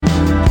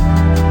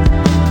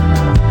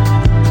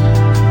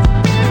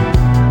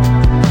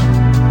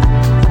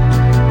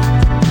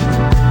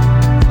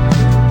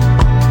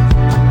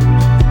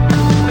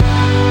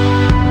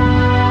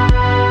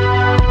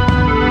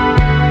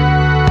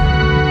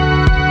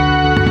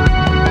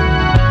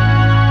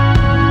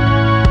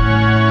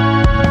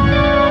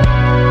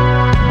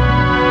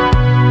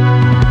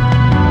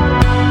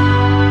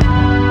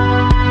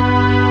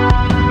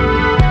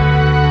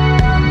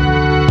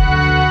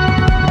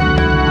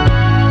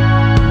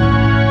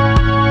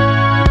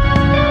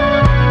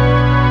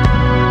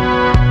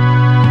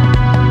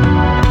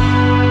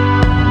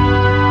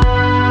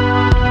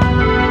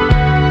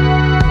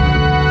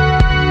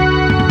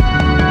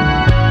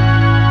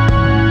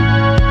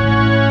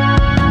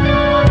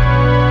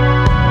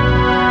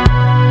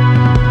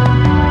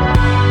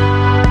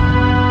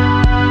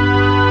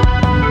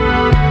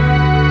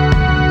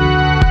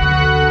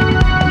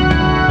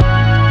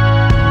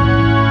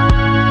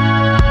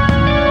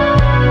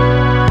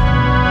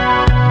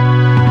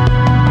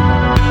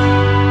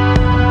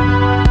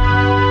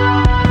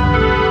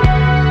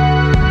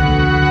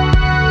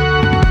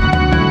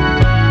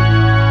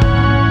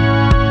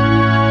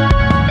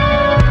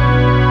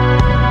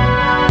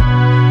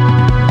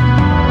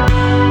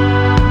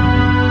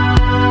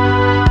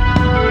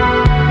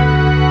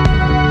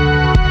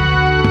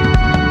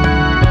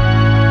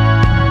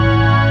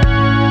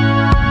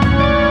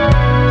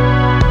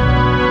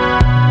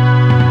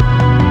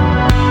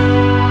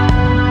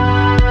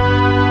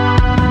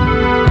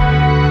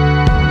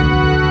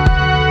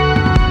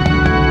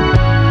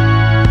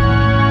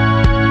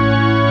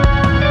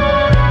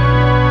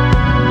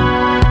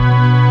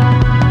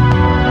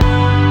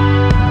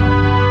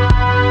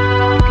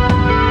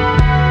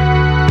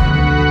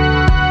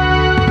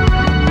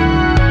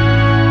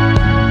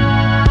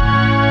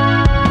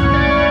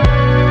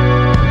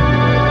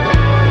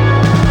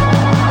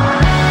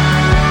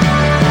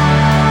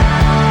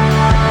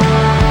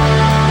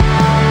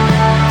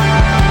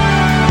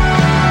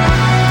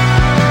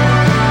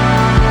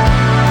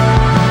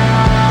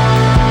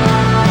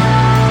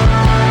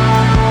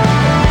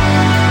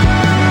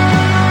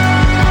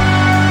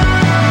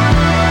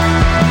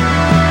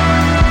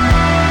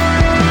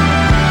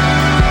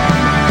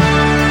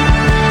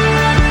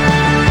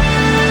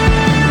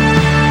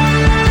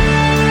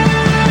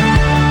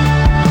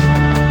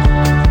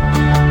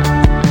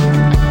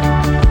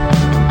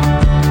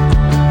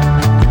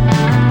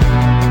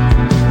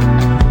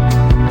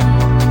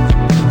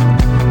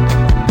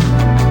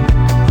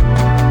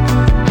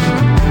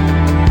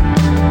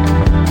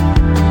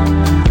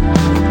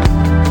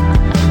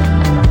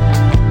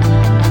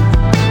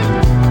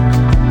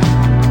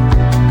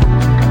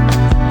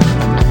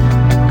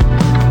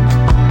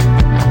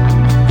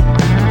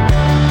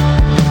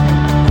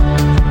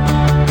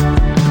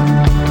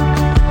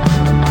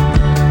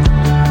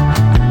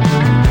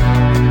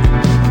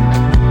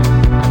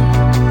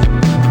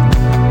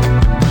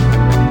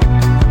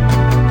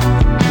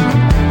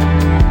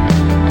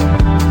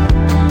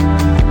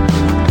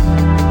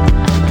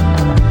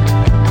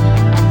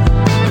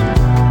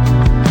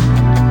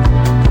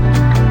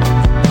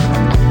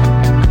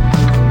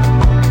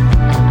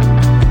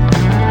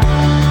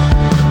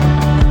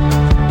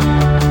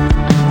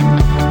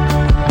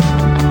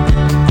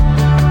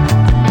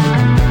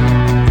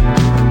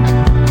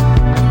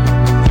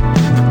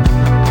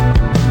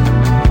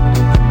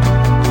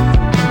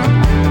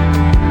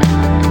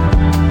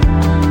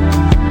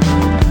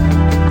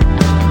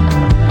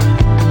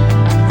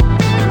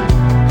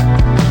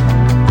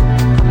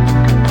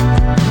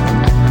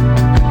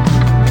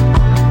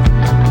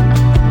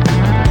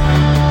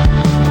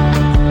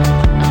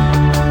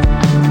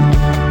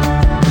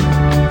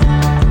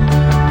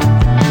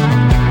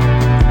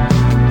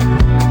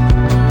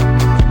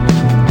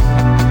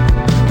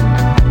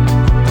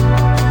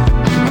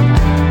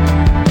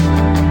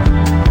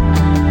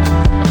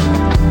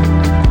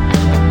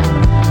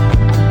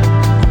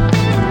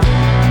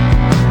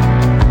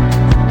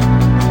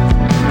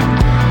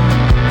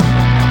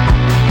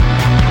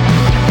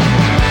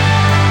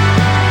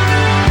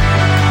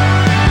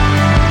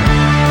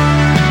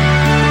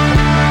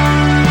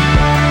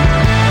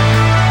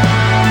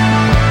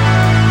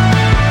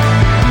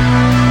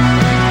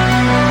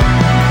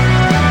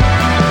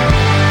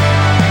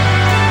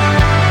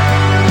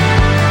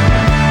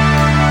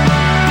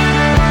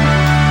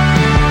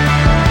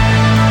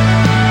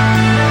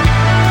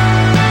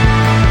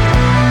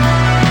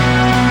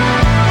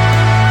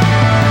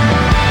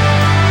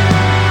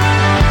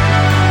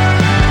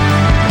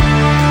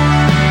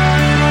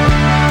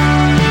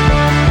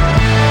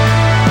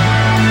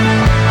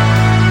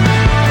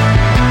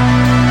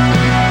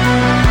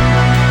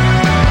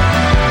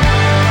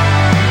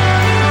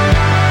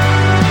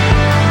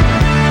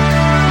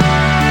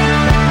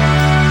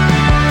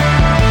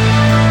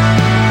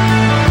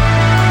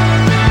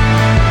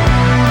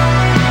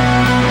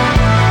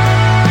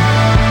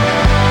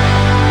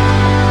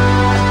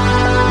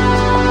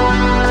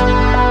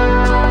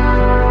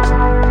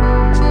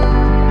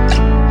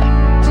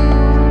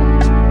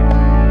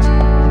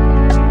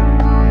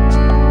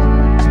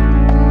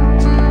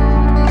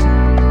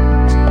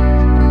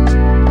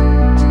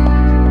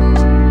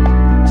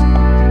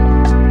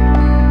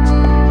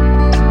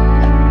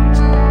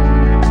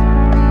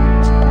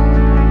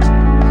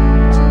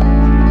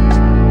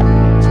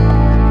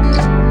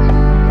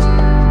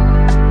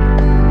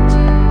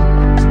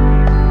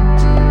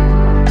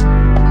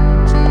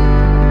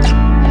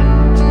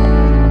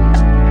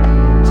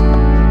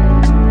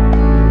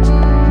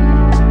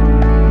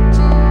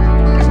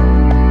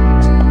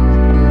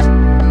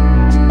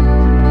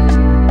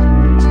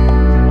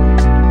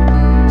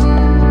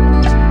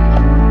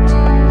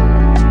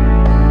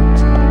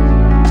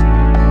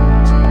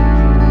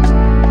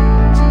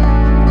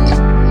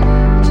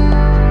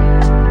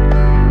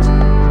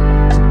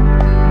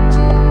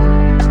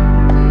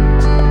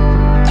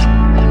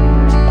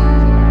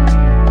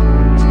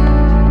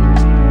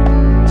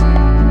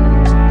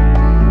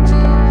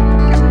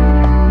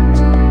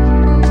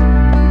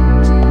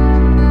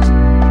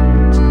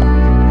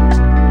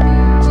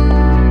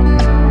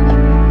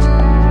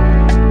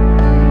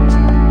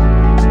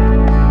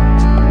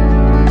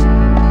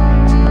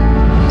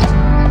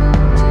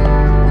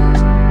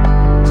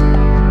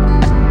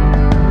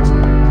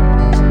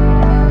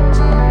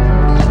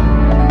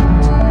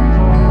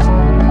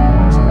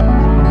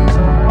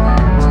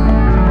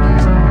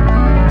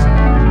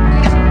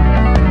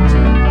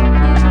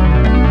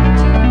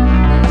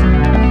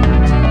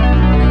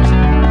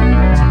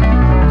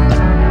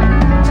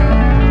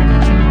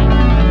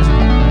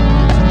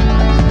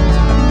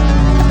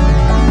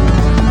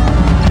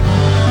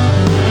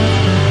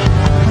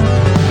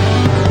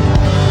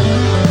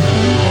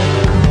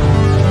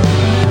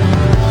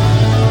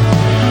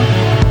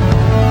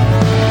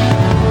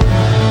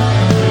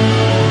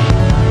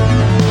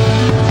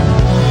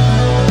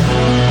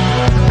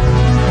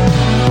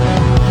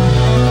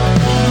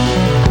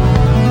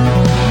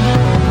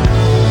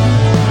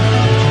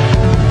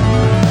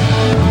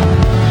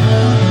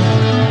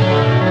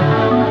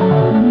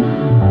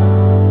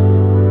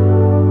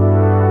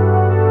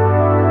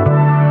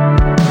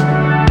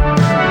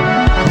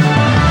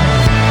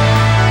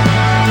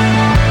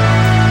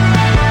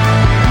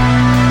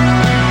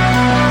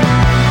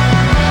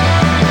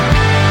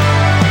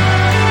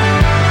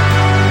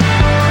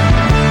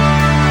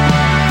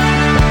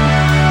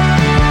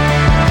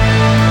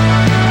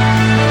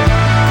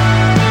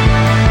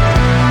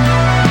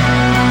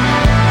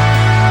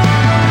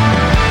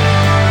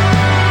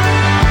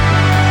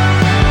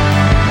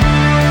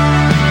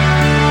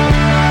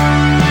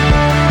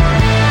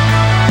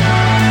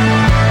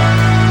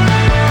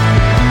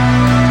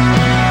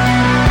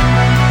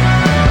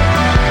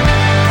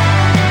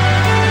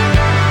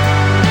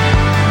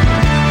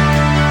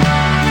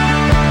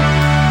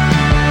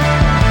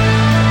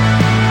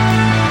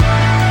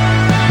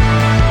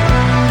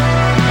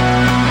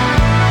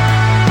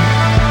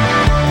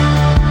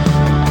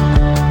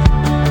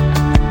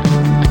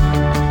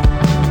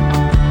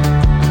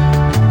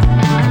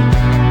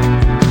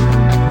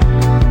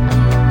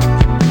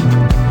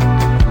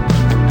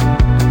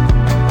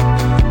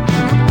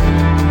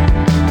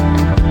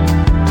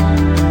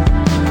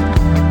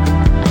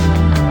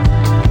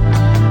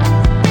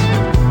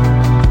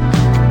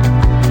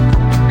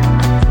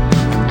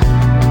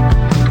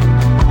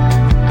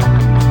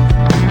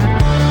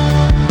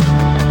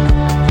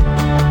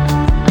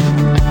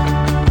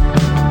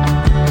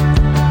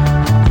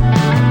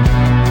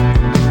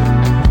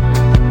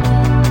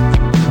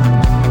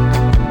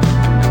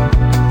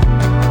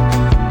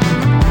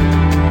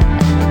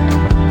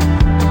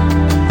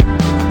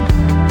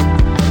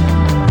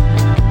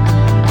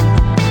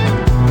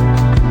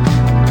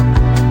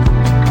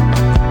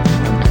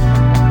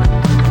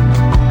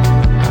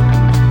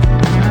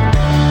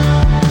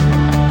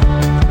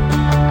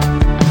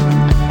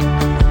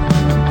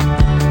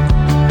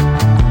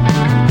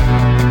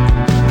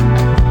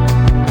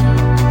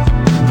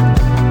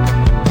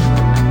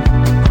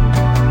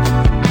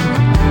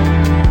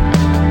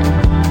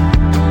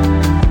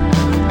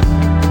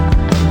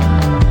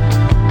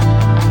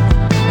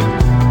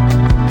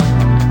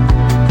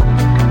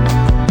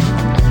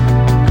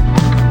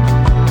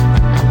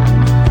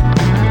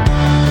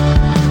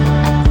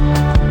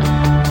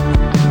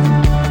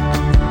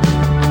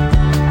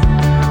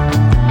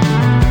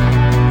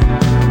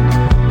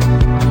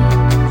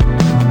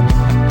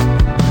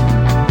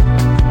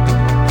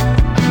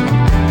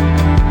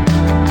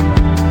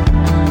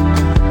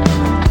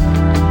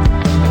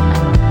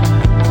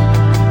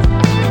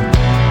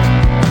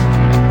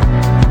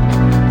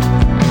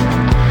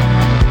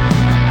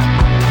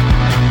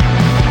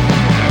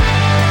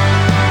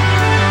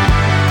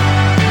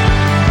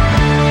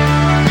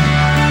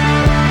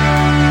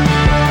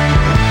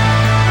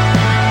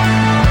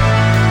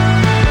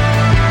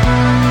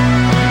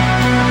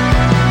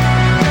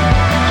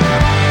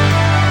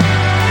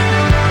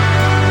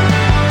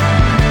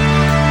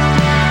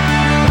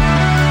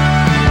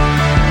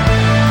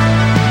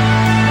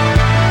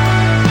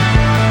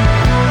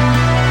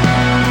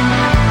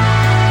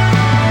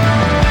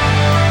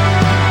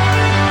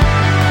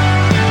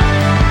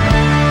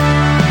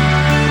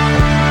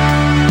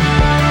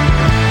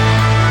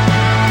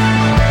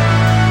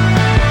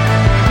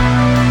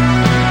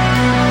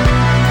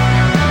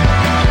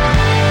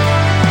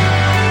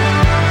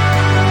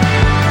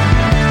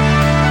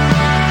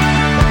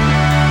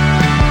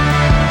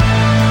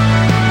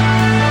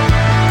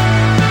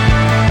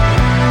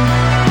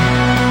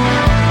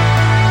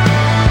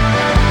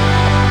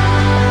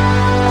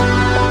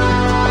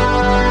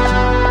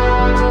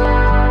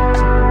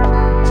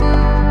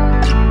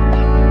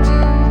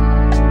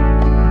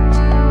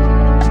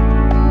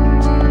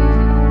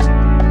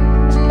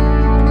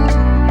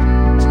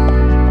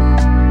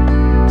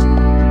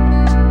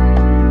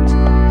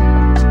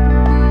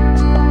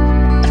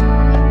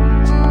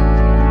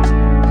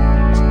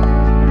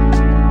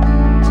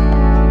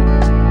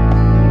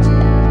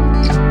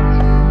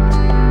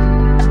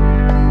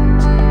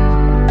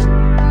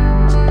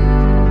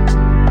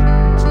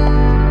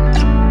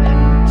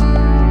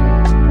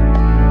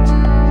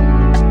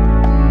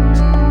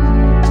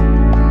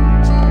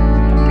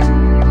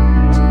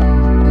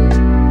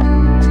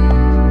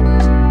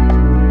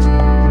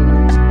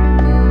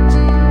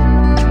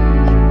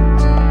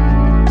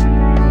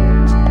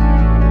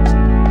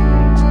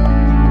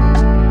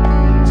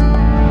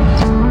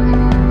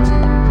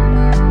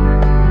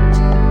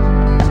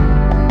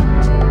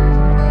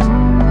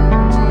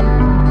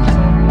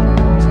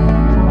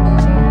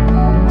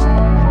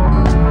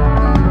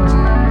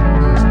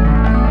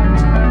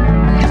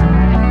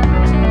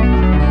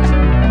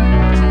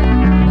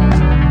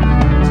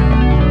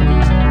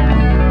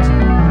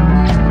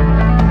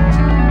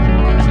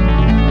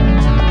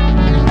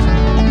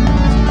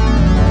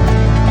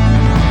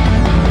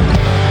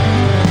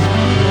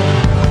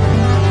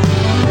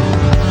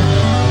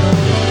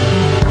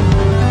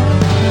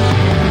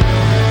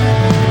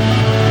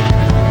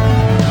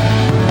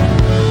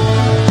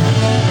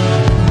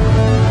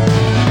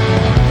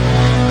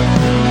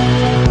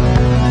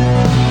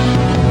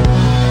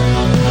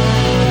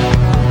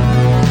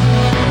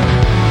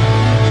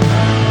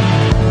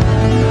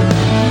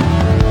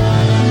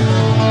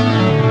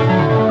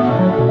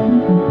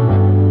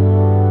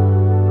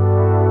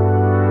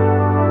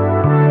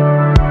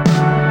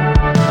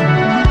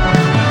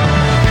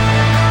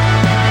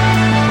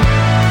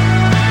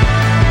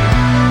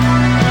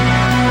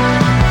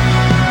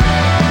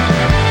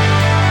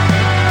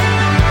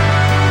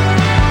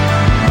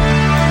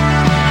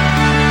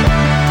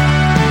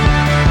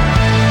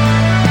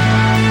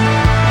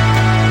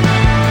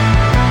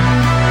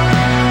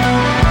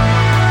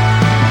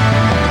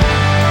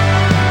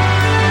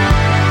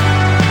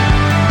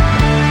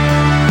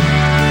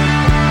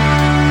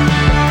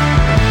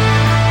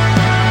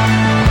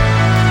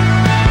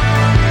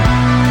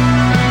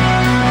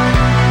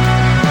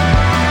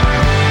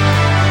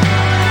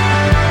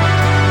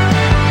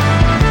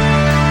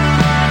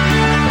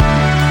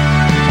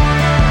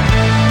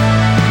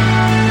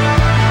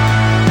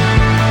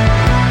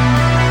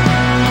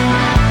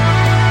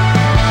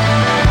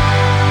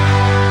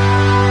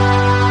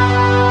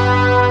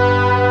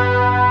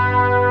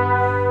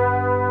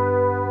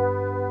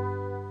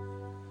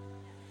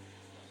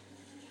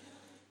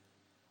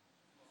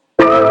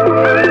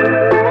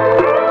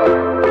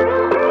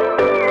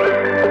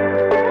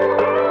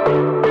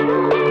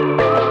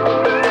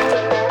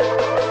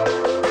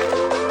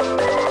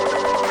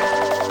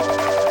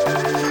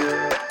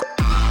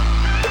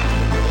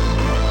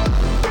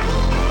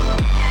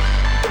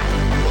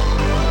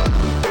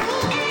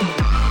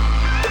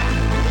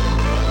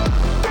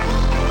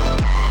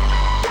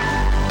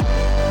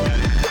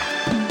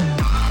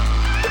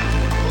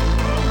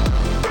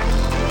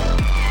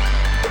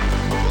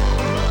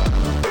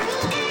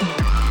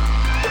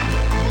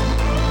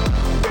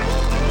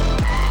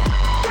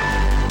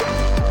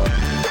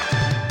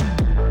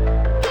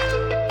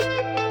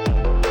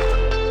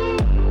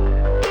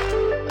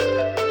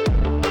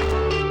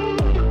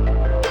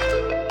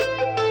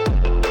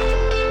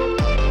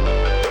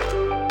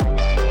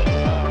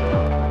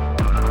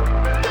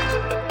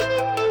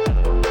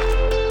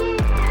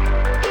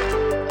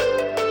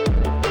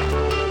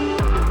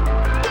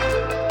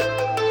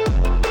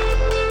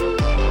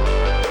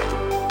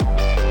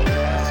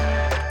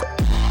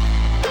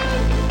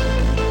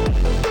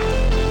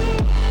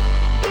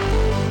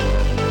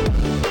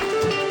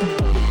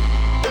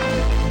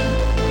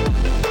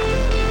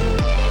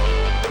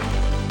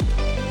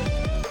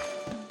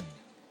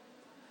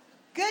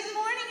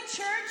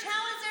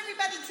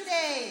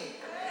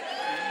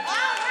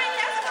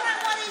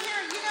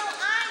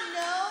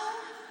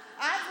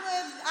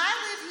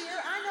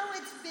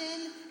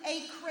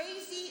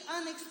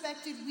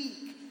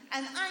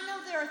And I know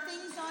there are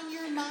things on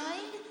your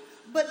mind,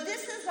 but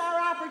this is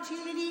our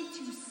opportunity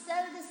to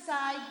set it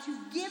aside, to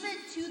give it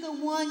to the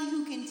one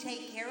who can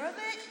take care of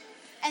it.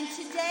 And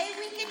today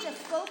we get to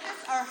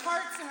focus our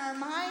hearts and our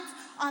minds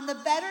on the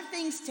better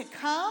things to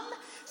come.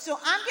 So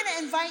I'm going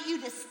to invite you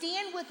to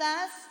stand with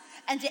us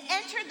and to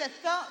enter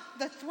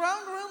the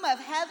throne room of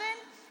heaven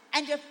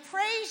and to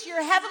praise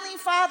your Heavenly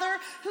Father,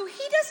 who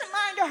He doesn't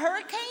mind a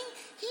hurricane.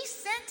 He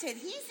sent it.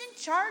 He's in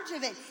charge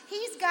of it.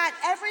 He's got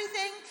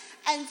everything.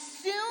 And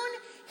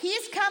soon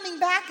He's coming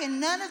back, and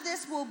none of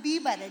this will be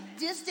but a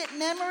distant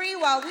memory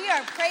while we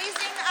are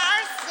praising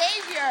our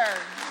Savior.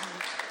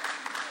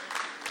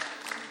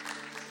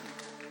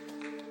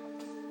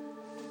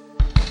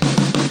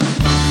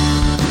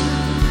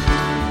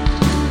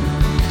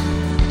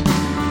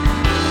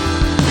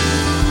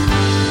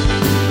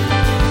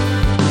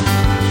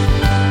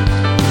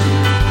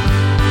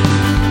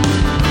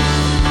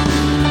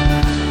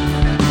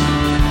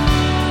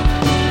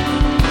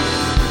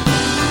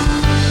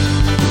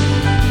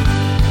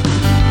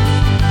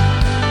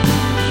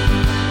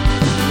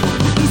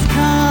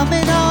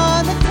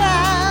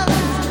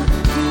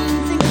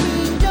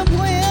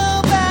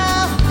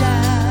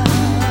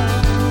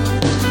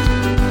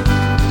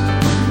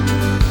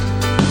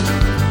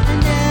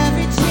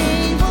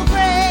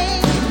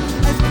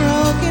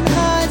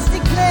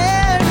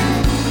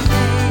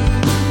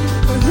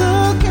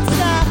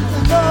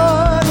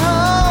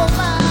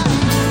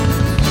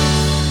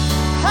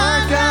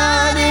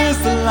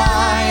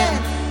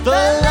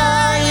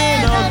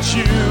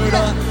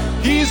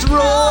 He's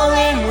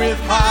roaring with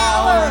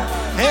power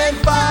and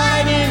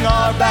fighting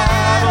our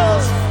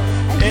battles,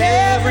 and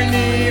every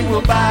knee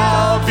will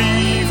bow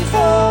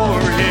before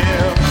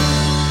Him.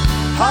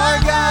 Our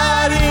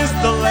God is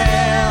the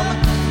Lamb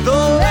who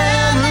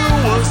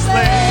was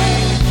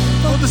slain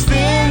for the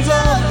sins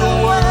of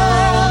the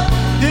world.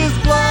 His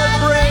blood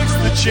breaks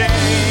the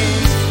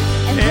chains,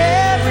 and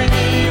every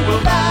knee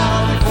will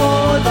bow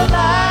before the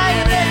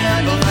Lion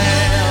and the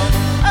Lamb.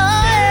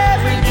 Oh,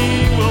 every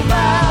knee will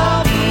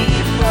bow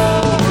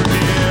before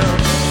Him.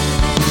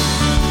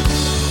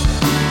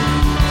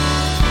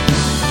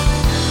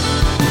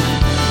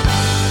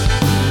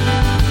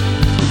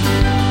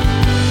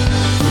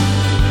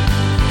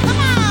 Come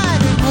on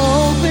and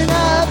open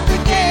up the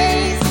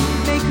gates,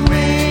 make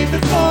way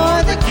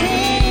before the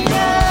King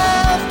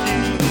of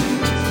Kings.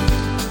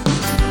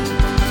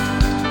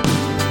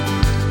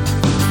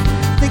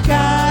 The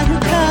God who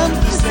comes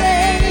to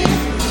save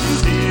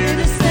is here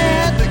to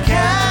set the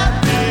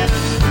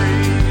captives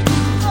free.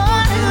 For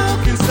who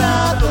can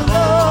stop the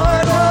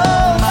Lord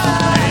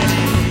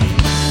Almighty?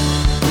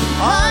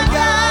 Our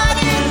God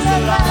is the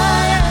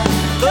Lion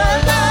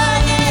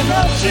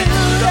of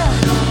Judah.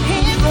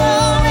 He's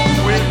roaring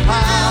with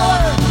power,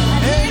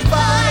 and He's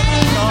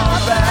fighting our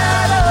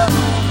battle,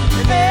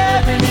 and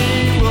every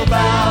knee will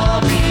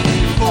bow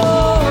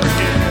before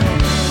Him.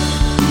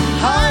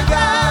 Our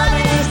God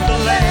is the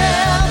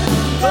Lamb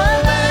who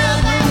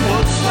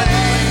was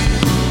slain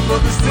for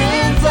the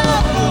sins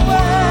of the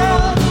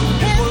world.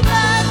 His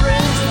blood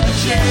breaks the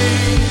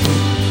chains,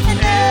 and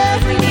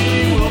every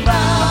knee will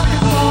bow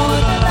before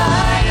the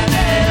Lion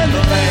and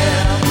the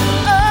Lamb.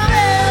 Oh,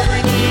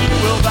 every knee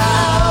will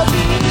bow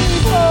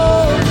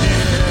before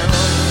Him.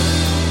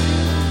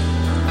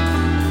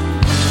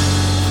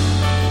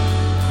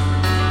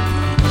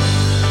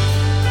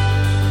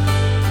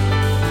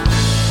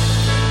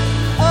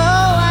 Oh,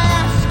 I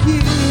ask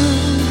you,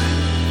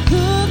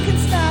 who can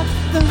stop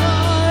the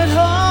Lord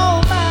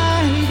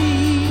Almighty?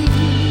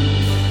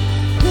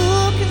 Who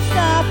can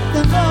stop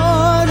the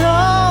Lord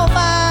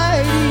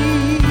Almighty?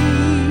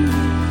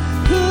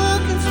 Who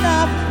can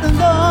stop the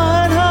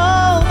Lord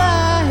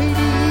Almighty?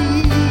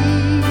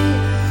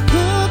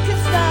 Who can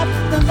stop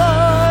the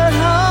Lord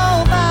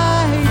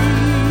Almighty?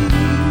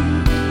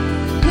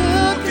 Who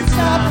can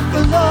stop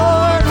the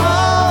Lord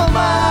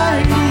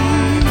Almighty?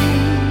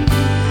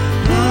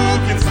 Who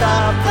can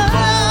stop the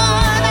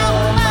Lord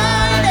Almighty?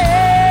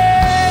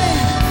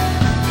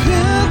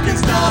 Who can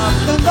stop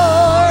the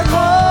Lord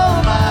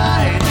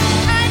Almighty?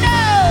 I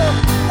know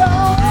no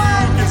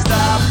one can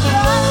stop the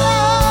Lord.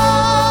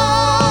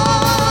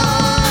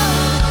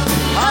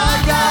 Our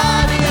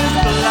God is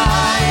the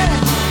Lion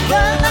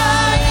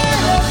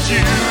of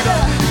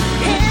Judah.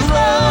 He's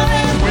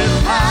roaring with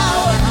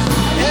power.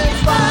 He's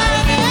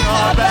fighting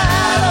our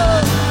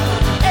battles,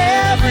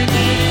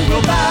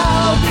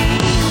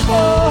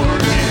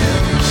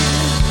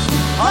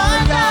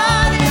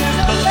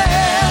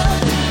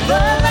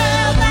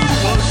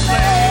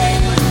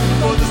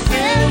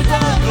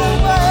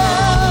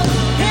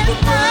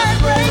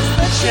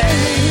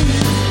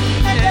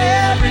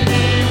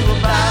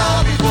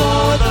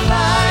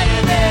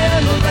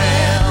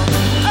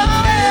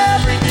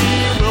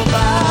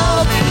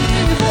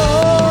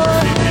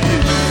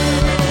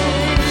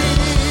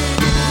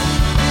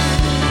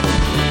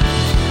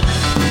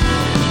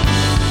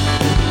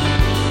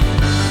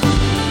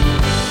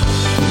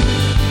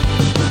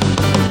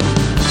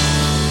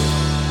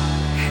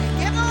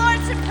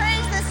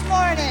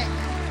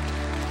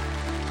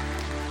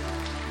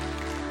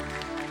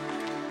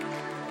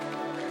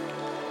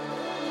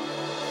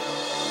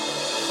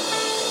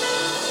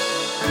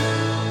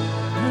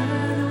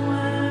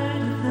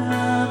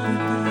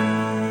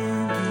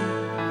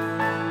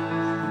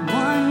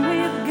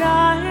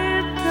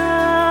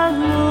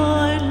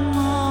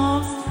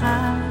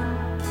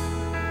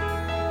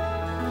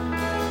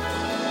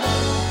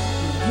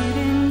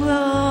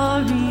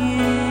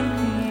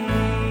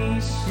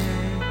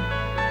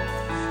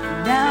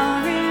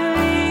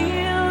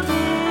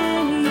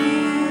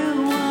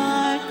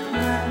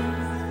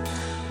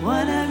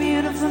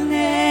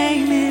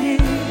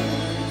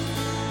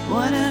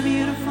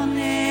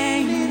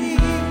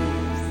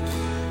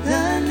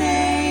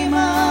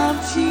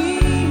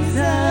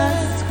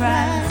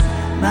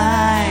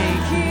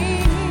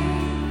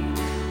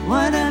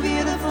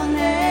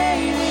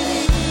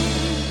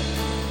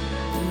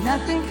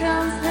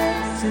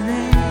 to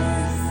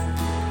this.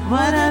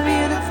 What a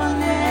beautiful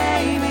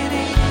name it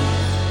is,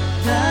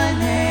 the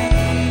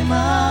name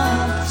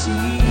of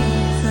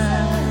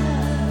Jesus.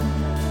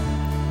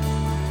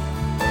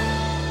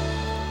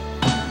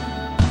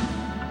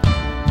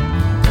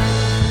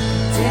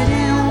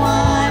 Didn't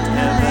want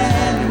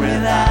heaven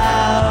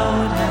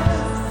without us,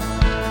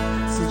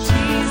 so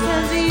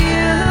Jesus,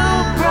 you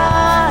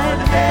brought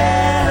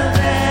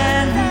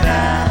heaven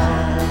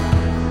down.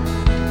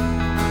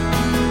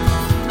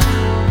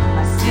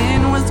 My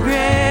sin was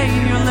great,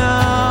 your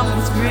love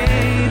was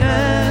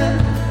greater.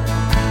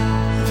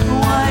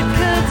 What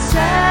could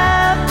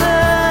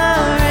separate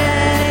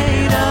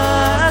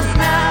us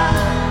now?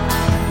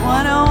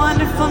 What a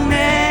wonderful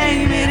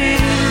name it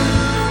is.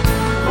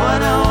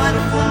 What a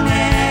wonderful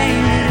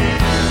name it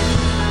is.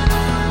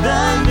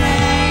 The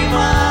name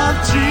of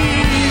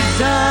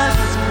Jesus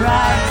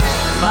Christ,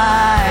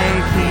 my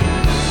King.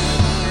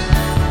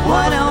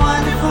 What a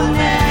wonderful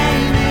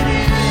name it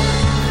is.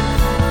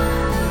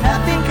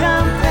 Nothing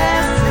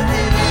compares to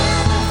this.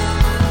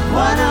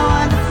 What a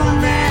wonderful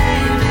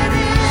name it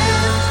is.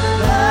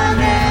 The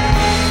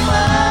name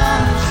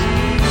of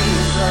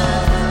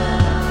Jesus.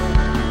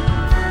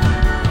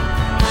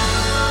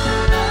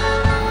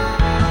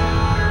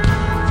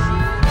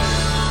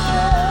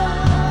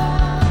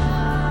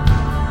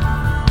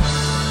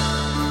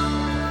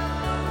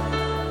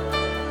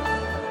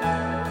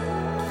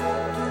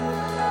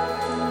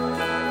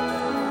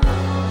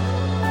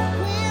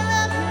 We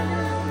love you.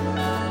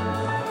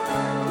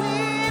 We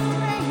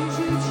praise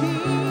you,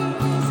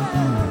 Jesus.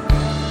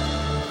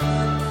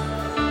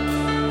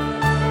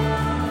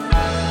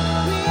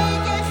 We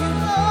give you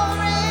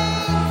glory.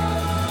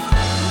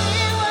 We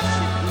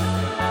worship you.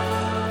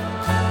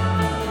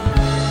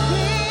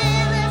 We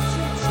lift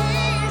you,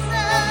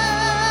 Jesus.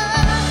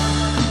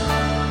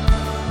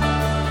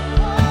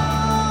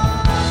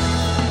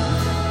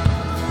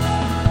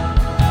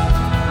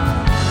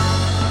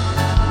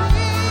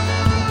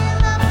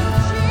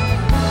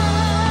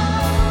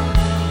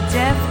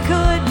 Death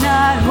could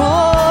not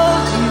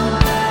hold you.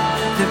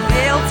 The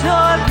veil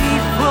tore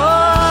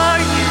before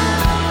you.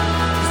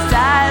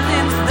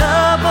 Silence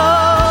the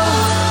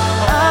boast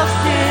of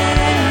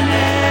sin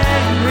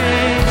and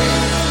grave.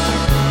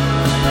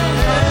 The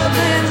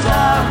heavens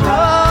are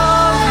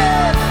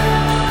roaring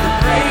the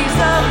praise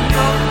of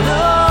your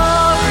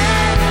glory.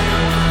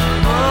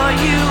 For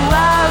you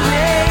are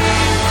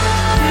raised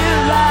to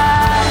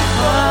life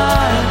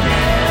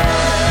again.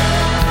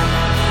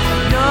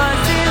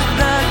 Yours is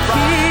the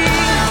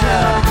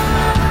kingdom.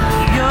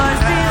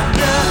 Yours is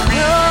the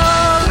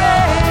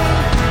glory.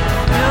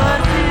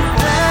 Yours is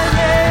the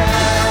name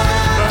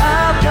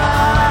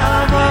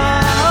above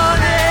all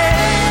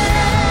names.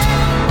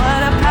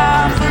 What a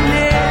powerful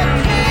name.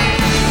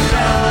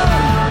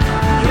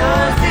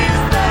 Yours is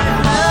the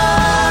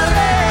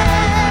glory.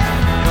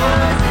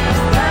 Yours is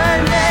the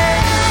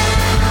name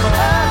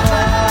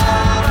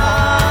above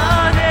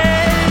all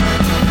names.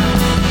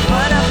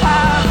 What a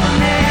powerful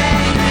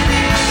name it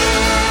is.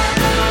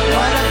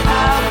 What a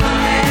powerful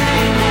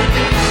name it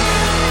is.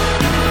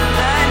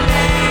 The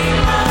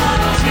name of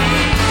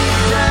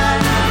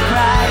Jesus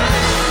Christ,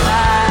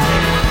 my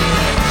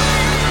King.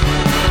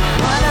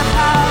 What a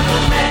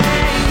powerful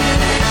name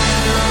it is.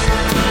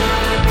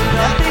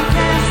 Nothing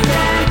can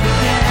stand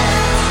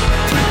against.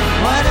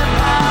 What a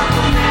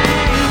powerful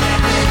name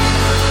it is.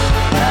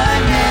 The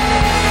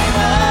name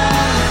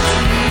of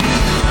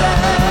Jesus.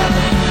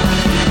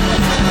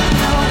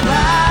 No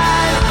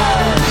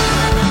rival,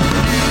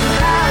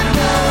 have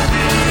no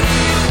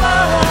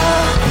equal.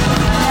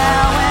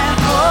 Now and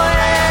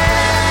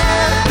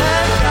forever,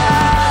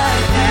 God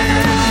you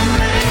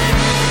reign.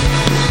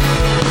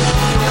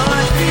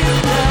 Yours is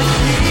the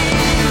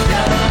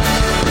kingdom.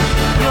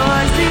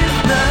 Yours is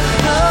the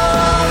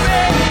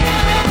glory.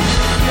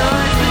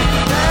 Yours is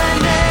the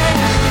name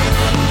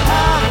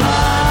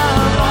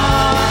above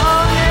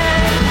all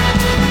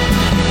names.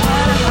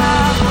 What a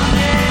powerful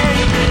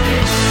name it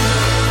is.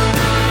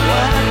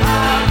 What a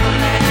powerful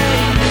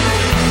name it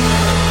is.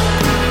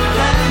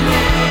 The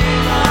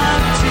name of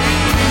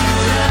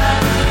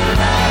Jesus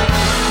Christ,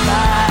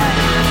 my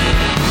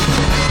King.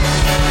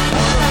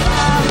 What a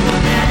powerful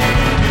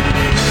name it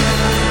is.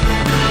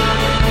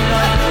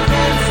 Nothing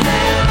can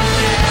stand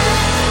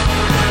against.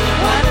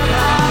 What a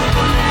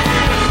powerful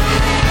name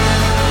it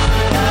is.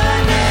 The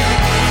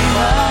name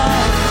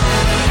of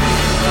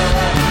Jesus.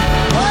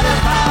 What a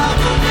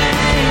powerful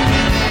name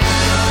it is.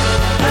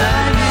 The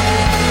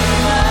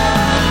name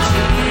of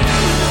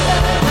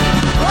Jesus.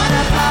 What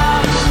a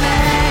powerful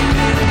name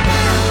it is.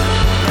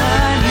 The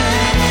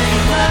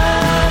name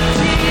of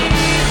Jesus.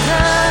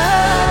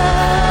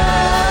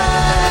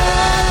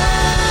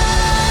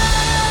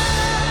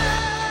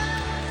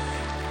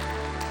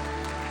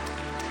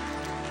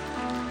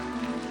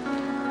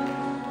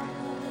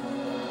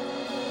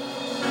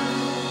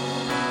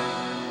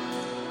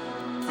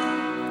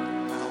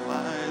 How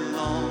I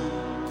long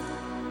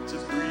to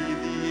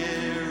breathe the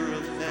air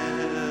of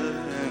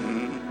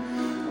heaven,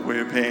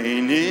 where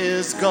pain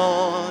is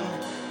gone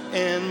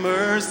and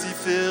mercy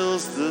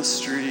fills the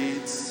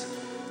streets,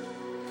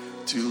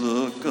 to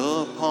look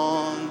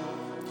upon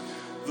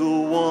the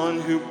one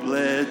who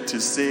bled to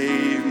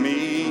save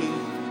me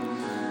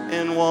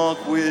and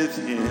walk with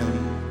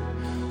him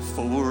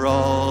for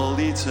all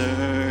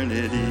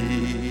eternity.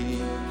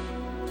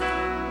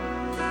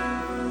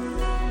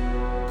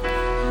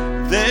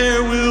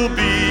 There will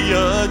be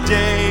a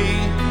day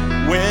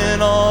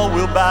when all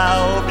will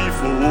bow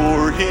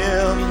before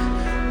him.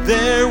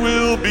 There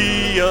will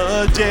be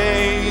a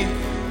day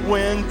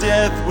when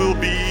death will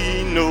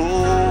be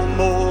no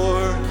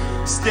more,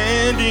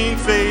 standing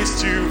face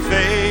to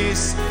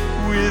face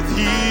with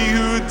he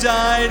who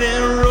died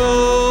and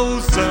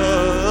rose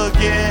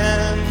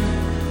again.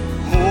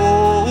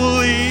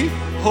 Holy,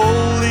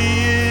 holy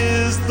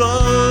is the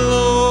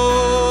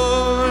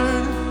Lord.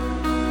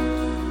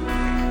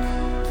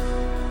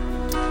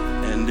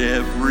 And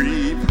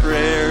every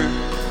prayer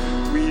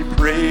we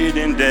prayed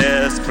in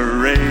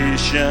desperation,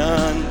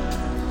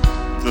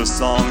 the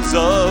songs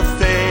of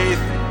faith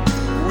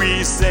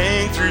we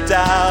sang through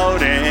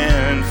doubt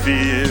and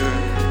fear,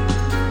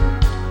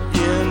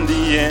 in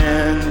the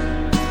end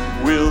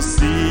we'll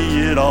see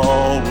it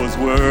all was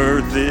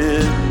worth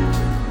it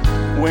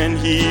when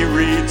he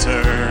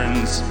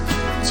returns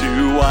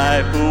to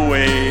wipe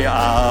away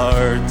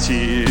our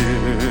tears.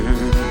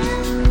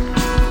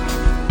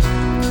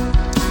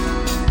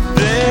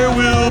 There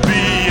will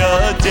be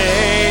a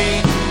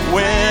day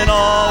when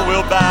all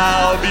will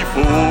bow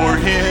before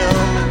him.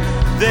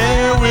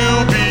 There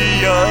will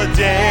be a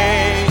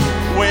day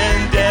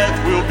when death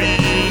will be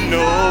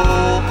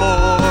no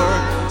more,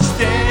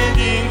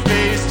 standing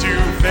face to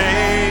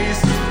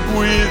face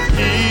with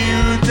he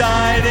who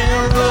died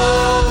and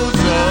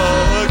rose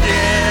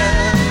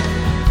again.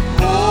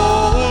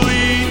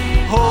 Holy,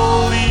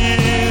 holy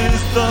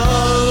is the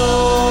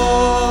Lord.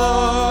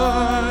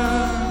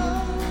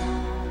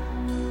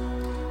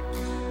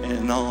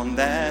 And on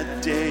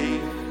that day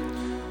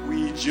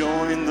we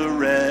join the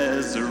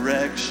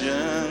resurrection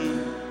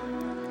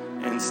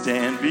and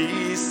stand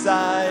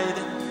beside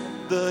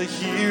the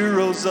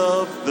heroes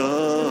of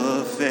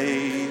the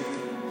faith.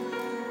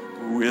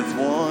 With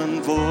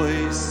one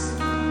voice,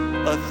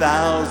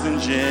 1,000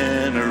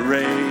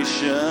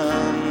 generations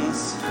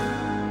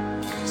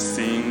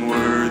sing,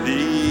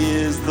 worthy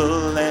is the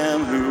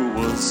Lamb who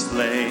was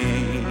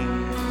slain.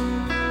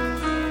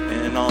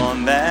 And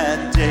on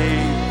that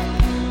day,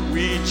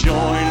 we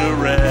join a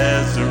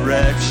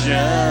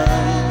resurrection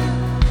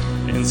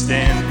and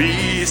stand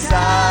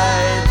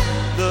beside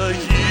the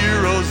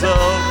heroes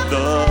of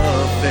the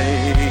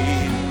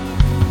faith.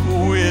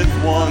 With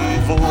one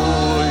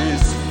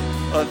voice,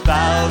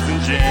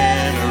 1,000 generations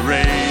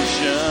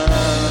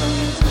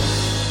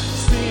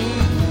sing,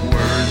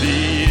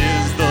 worthy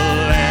is the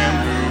Lamb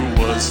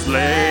who was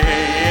slain.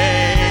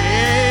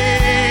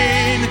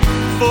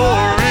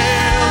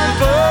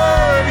 Forever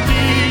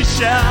he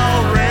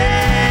shall reign.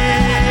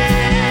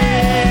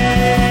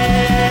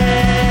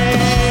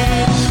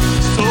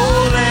 So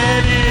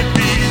let it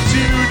be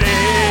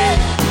today,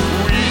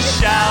 we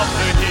shout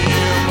the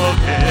hymn of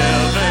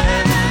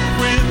heaven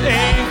with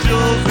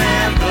angels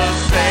and the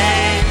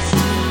saints.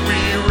 We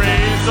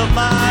raise a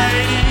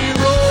mighty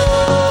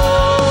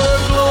roar,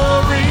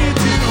 glory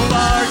to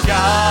our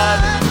God,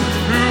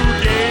 who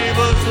gave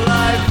us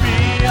life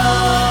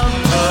beyond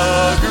the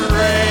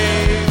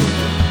grave.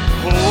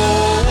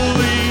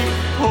 Holy,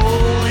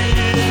 holy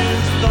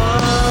is the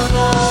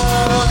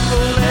Lord. So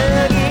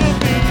let it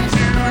be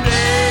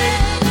today,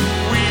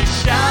 we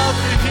shout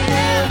the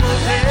hymn of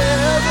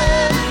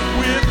heaven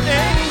with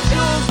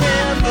angels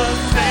and the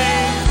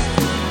saints.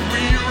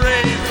 We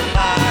raise a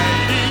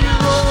mighty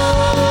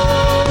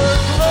roar,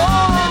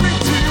 glory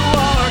to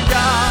our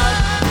God,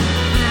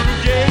 who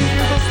gave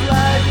us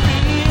life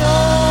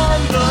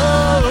beyond the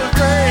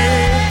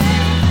grave.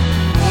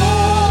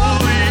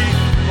 Holy,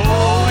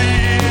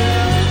 holy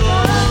is the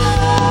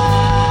Lord.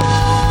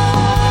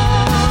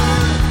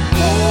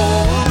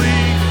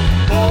 Holy,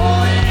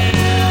 holy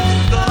is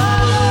the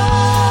Lord.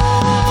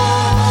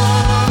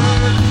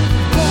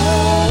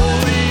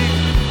 Holy,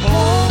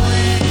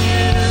 holy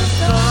is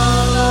the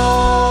Lord.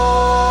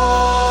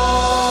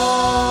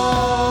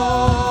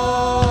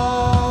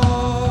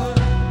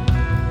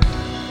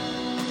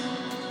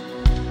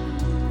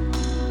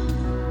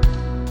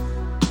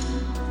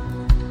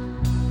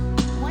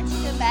 I want you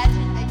to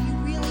imagine that you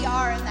really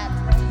are in that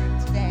throne room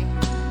today.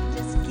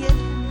 Just give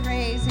him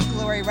praise and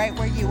glory right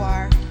where you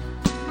are.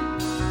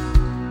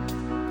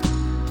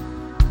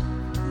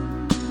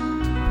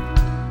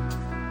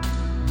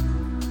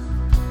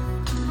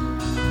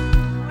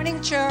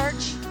 Morning,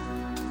 church.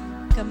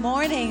 Good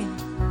morning.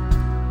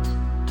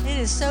 It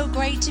is so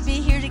great to be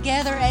here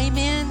together.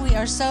 Amen. We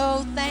are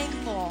so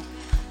thankful,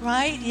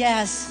 right?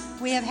 Yes,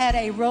 we have had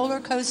a roller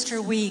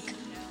coaster week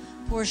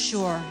for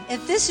sure.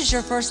 If this is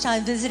your first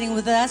time visiting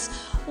with us,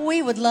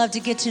 we would love to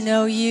get to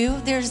know you.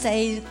 There's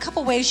a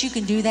couple ways you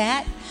can do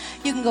that.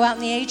 You can go out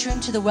in the atrium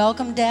to the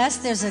welcome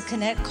desk. There's a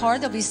Connect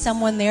card. There'll be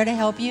someone there to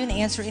help you and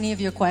answer any of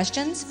your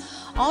questions.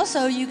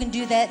 Also, you can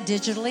do that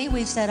digitally.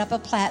 We've set up a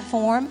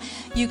platform.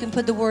 You can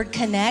put the word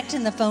Connect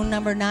and the phone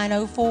number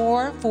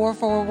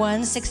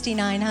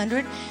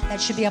 904-441-6900. That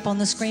should be up on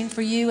the screen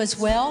for you as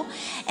well.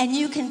 And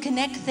you can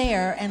connect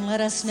there and let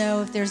us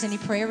know if there's any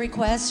prayer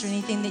requests or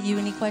anything that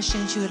any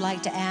questions you would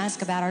like to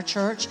ask about our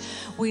church.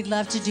 We'd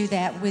love to do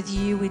that with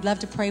you. We'd love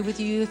to pray with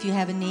you if you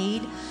have a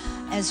need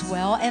as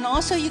well. And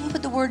also, you can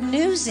put the word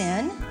news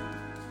in,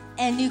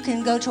 and you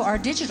can go to our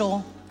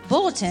digital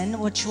bulletin,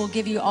 which will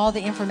give you all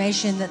the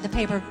information that the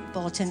paper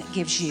bulletin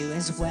gives you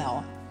as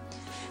well.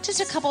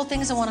 Just a couple of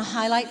things I want to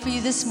highlight for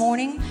you this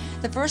morning.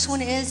 The first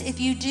one is,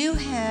 if you do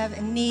have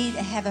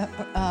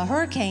a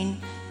hurricane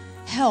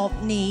help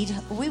need,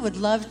 we would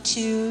love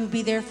to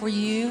be there for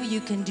you. You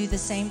can do the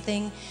same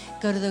thing.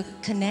 Go to the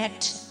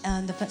Connect,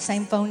 the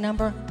same phone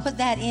number, put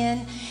that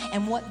in,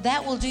 and what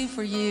that will do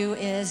for you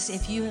is,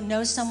 if you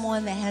know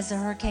someone that has a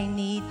hurricane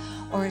need,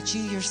 or it's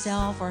you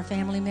yourself or a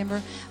family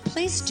member,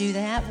 please do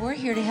that. We're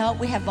here to help.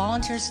 We have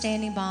volunteers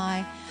standing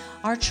by.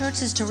 Our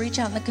church is to reach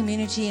out in the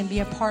community and be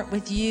a part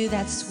with you.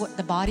 That's what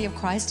the body of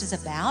Christ is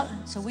about.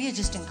 So we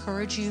just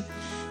encourage you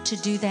to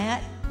do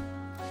that.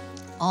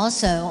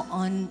 Also,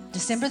 on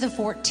December the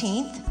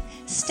 14th,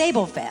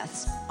 Stable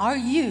Fest, our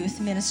youth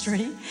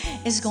ministry,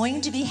 is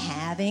going to be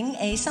having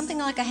something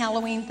like a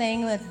Halloween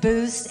thing with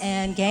booths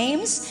and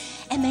games,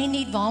 and they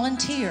need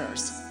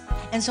volunteers.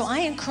 And so I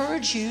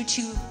encourage you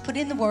to put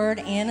in the word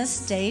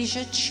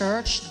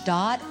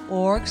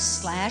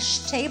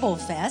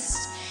anastasiachurch.org/tablefest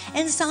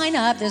and sign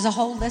up. There's a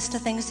whole list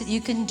of things that you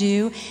can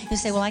do. You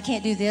say, well, I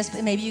can't do this,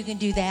 but maybe you can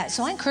do that.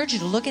 So I encourage you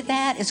to look at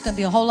that. It's going to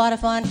be a whole lot of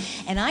fun.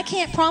 And I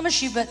can't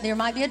promise you, but there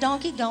might be a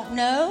donkey. Don't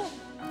know.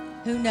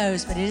 Who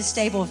knows? But it is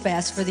Stable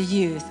Fest for the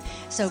youth.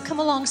 So come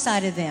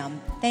alongside of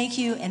them. Thank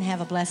you, and have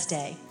a blessed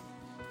day.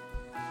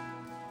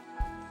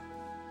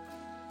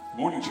 Good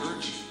morning,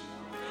 church.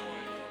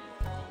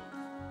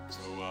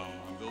 So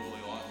I'm Bill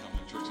Blaylock. I'm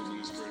the church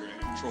administrator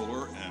and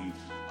controller, and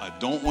I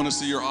don't want to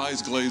see your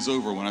eyes glaze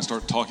over when I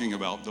start talking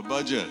about the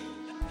budget.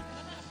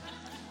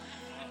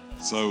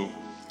 So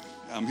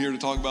I'm here to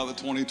talk about the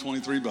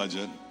 2023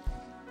 budget,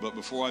 but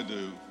before I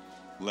do,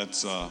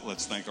 let's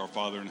thank our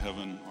Father in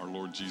heaven, our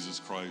Lord Jesus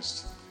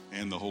Christ,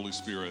 and the Holy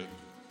Spirit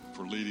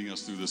for leading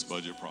us through this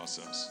budget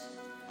process.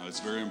 It's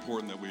very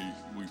important that we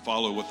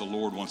follow what the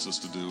Lord wants us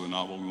to do and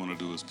not what we want to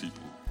do as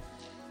people.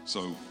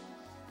 So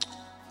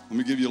let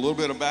me give you a little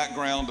bit of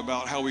background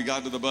about how we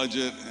got to the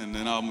budget, and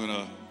then I'm going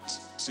to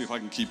see if I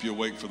can keep you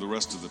awake for the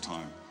rest of the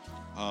time.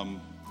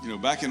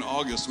 Back in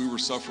August, we were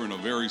suffering a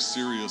very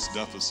serious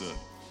deficit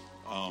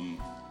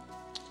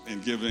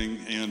in giving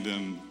and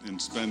in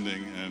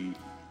spending, and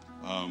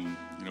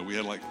we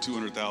had like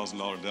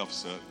 $200,000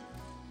 deficit,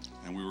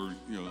 and we were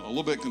a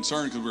little bit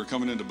concerned because we were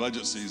coming into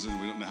budget season.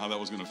 We didn't know how that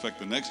was going to affect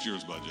the next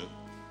year's budget.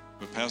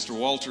 But Pastor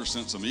Walter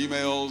sent some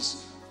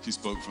emails. He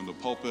spoke from the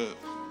pulpit.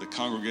 The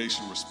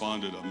congregation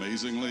responded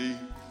amazingly.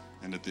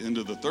 And at the end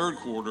of the third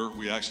quarter,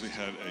 we actually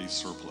had a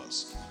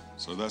surplus.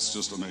 So that's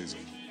just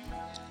amazing.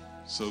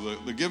 So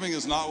the giving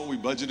is not what we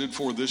budgeted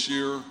for this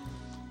year,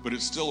 but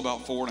it's still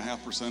about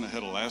 4.5%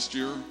 ahead of last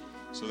year.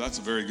 So that's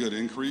a very good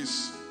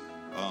increase.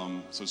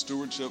 So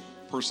stewardship,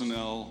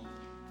 personnel,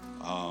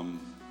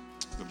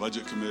 the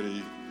budget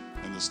committee,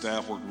 and the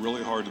staff worked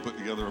really hard to put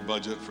together a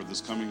budget for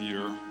this coming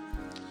year.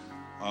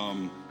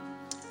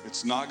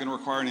 It's not going to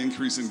require an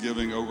increase in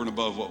giving over and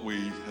above what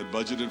we had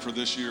budgeted for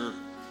this year.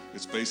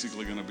 It's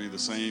basically going to be the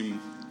same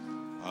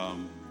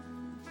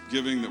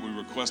giving that we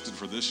requested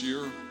for this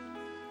year,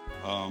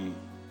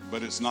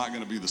 but it's not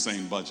going to be the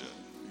same budget.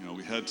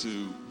 We had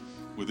to,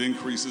 with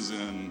increases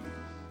in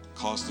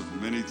cost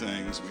of many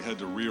things, we had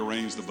to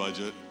rearrange the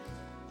budget.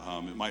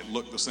 It might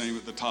look the same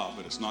at the top,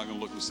 but it's not going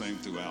to look the same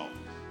throughout.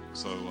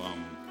 So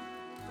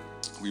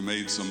we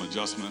made some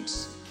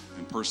adjustments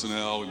in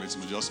personnel. We made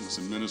some adjustments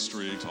in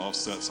ministry to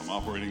offset some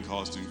operating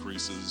cost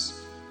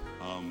increases.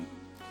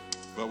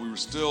 But we were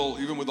still,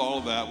 even with all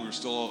of that, we were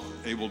still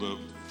able to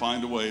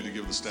find a way to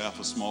give the staff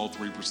a small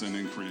 3%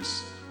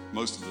 increase,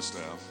 most of the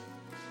staff.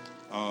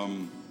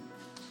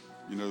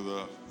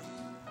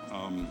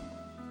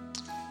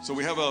 So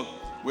we have a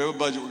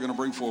budget we're going to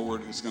bring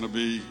forward. It's going to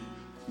be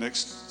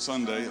next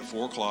Sunday at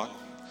 4 o'clock.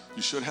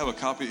 You should have a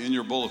copy in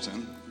your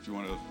bulletin if you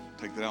want to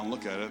take that out and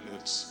look at it.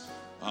 It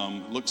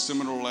looks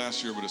similar to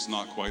last year, but it's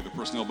not quite. The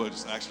personnel budget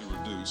is actually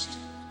reduced.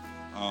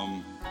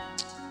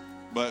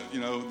 But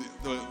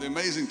the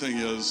amazing thing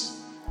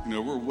is,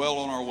 we're well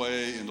on our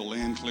way into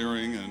land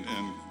clearing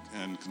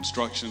and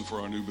construction for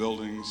our new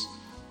buildings.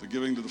 The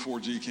Giving to the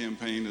 4G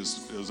campaign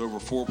is over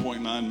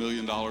 $4.9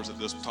 million at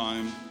this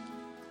time.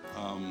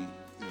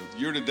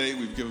 Year to date,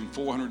 we've given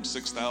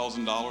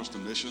 $406,000 to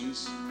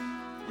missions,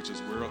 which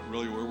is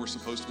really where we're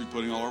supposed to be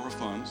putting all of our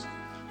funds.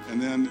 And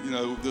then,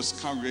 this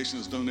congregation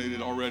has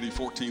donated already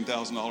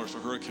 $14,000 for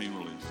hurricane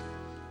relief.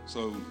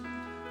 So,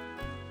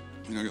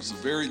 it's a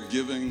very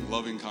giving,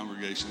 loving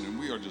congregation, and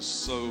we are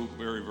just so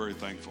very, very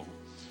thankful.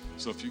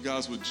 So if you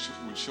guys would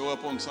show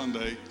up on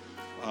Sunday,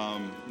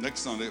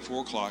 next Sunday at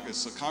 4 o'clock.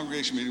 It's a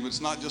congregation meeting, but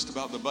it's not just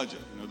about the budget.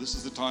 This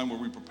is the time where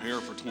we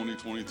prepare for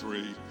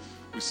 2023.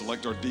 We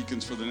select our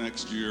deacons for the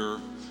next year.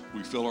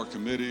 We fill our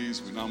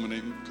committees. We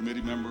nominate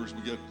committee members.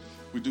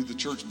 We do the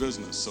church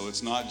business. So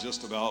it's not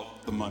just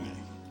about the money,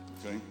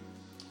 okay?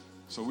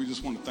 So we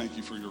just want to thank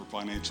you for your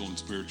financial and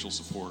spiritual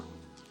support.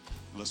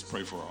 Let's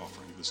pray for our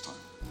offering this time.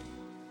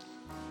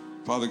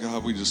 Father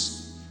God, we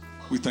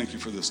thank you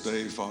for this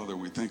day. Father,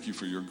 we thank you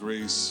for your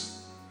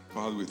grace.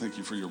 Father, we thank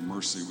you for your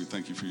mercy. We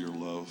thank you for your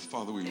love.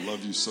 Father, we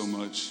love you so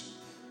much.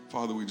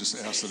 Father, we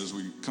just ask that as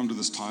we come to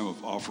this time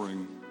of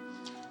offering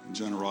and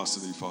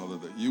generosity, Father,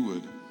 that you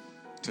would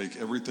take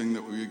everything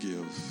that we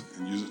give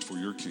and use it for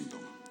your kingdom.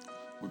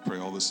 We pray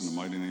all this in the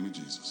mighty name of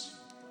Jesus.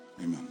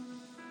 Amen.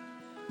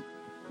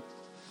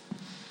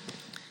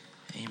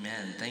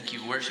 Amen. Thank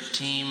you, worship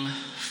team,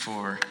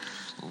 for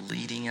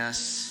leading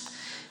us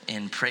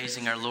in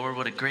praising our Lord.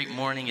 What a great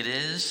morning it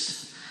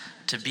is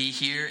to be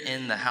here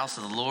in the house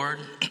of the Lord.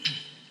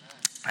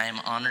 I am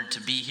honored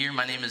to be here.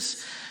 My name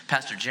is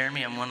Pastor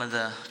Jeremy. I'm one of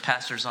the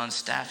pastors on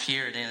staff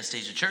here at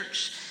Anastasia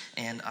Church,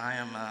 and I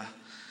am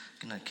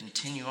going to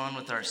continue on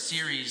with our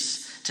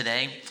series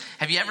today.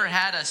 Have you ever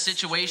had a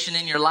situation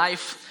in your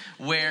life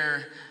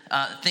where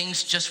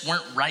things just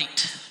weren't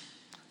right?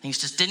 Things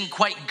just didn't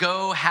quite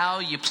go how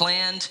you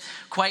planned,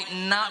 quite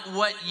not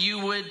what you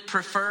would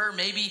prefer.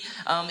 Maybe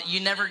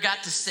you never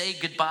got to say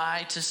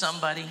goodbye to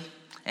somebody,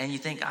 and you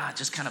think, it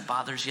just kind of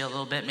bothers you a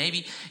little bit.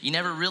 Maybe you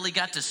never really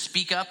got to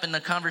speak up in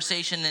the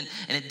conversation,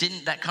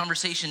 and that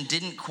conversation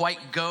didn't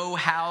quite go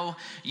how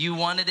you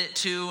wanted it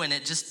to, and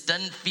it just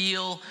doesn't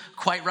feel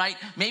quite right.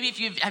 Maybe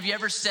have you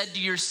ever said to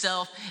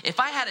yourself,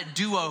 if I had a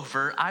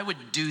do-over, I would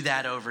do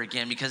that over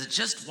again because it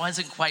just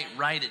wasn't quite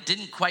right. It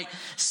didn't quite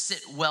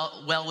sit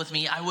well with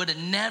me. I would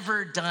have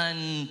never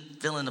done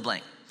fill in the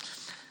blank.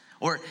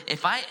 Or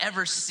if I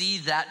ever see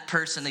that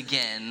person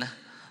again,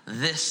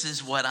 this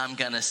is what I'm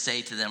going to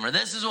say to them, or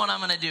this is what I'm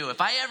going to do.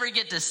 If I ever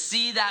get to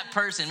see that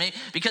person,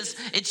 because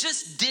it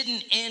just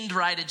didn't end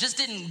right, it just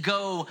didn't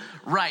go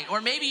right.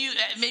 Or maybe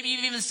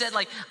you've even said,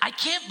 like, I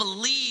can't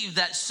believe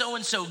that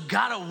so-and-so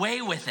got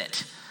away with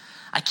it.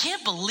 I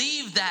can't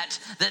believe that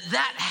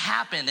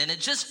happened, and it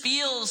just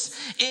feels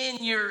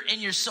in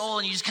your soul,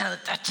 and you just kind of,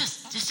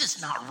 it's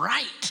just not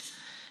right.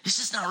 It's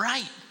just not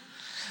right.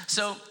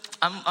 So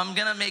I'm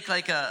gonna make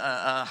like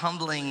a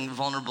humbling,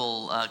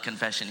 vulnerable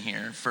confession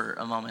here for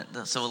a moment.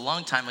 So a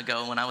long time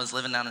ago, when I was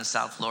living down in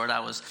South Florida,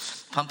 I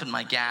was pumping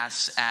my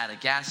gas at a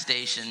gas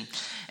station,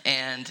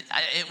 and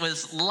it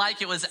was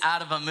like it was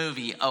out of a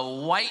movie. A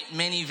white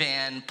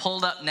minivan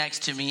pulled up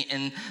next to me,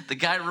 and the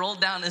guy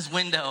rolled down his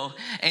window,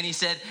 and he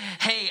said,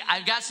 "Hey,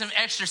 I've got some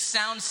extra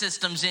sound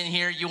systems in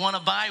here. You want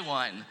to buy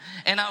one?"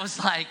 And I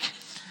was like,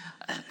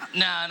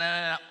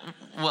 No.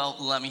 Well,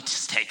 let me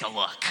just take a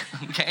look,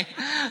 okay?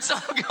 So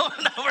I'm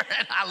going over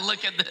and I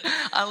look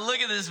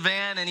at this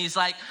van, and he's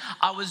like,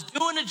 I was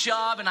doing a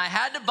job and I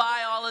had to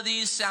buy all of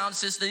these sound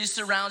systems, these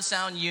surround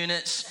sound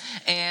units,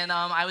 and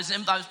I was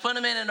putting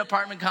them in an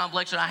apartment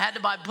complex, and I had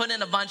to put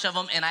in a bunch of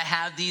them, and I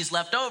have these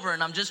left over,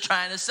 and I'm just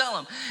trying to sell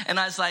them. And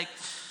I was like,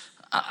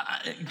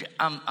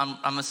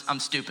 I'm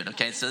stupid,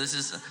 okay? So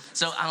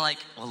I'm like,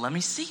 well, let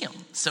me see them.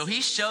 So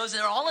he shows,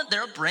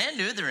 they're brand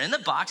new, they're in the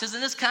boxes,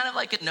 and it's kind of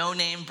like a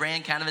no-name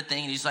brand kind of a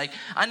thing. And he's like,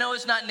 I know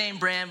it's not name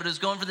brand, but it was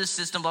going for this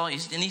system, blah,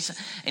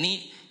 and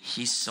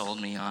he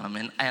sold me on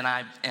them, and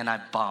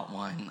I bought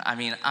one. I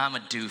mean, I'm a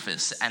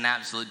doofus, an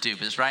absolute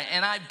doofus, right?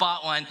 And I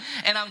bought one,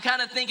 and I'm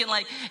kind of thinking,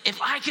 like, if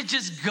I could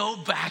just go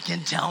back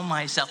and tell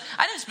myself,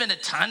 I didn't spend a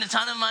ton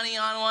of money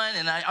on one,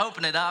 and I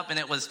opened it up, and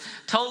it was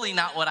totally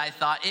not what I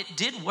thought. It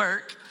did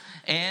work,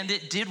 and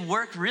it did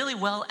work really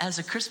well as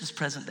a Christmas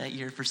present that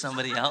year for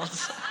somebody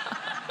else.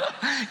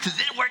 Because it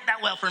didn't work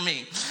that well for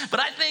me.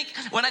 But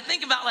when I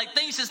think about like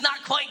things just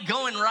not quite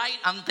going right,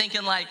 I'm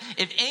thinking like,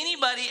 if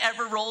anybody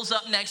ever rolls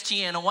up next to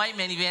you in a white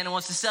minivan and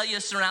wants to sell you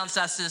a surround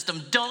sound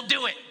system, don't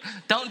do it.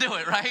 Don't do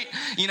it, right?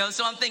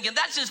 So I'm thinking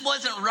that just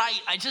wasn't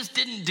right. I just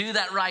didn't do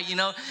that right,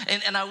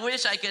 and I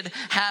wish I could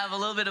have a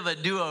little bit of a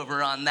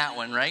do-over on that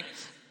one, right?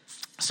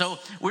 So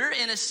we're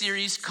in a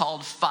series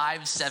called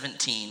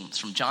 5:17. It's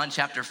from John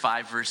chapter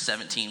 5, verse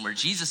 17, where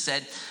Jesus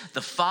said,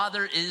 the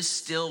Father is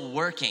still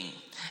working,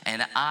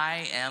 and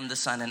I am the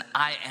Son, and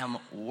I am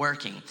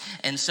working.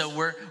 And so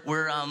we're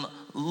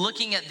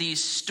looking at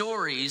these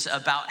stories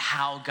about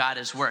how God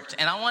has worked.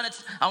 And I want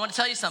to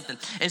tell you something,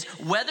 is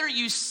whether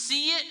you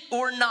see it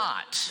or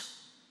not,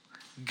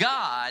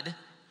 God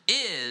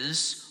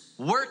is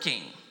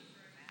working.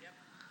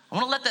 I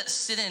want to let that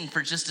sit in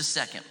for just a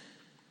second.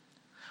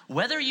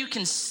 Whether you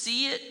can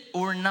see it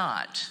or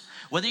not,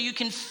 whether you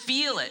can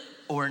feel it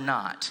or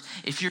not,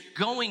 if you're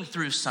going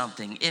through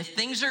something, if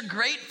things are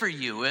great for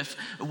you, if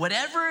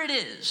whatever it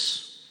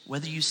is,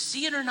 whether you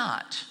see it or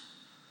not,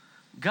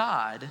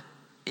 God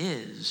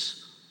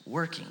is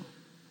working.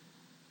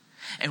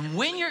 And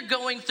when you're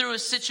going through a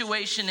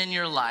situation in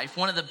your life,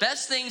 one of the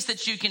best things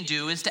that you can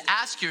do is to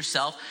ask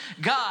yourself,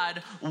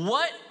 God,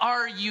 what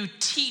are you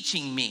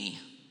teaching me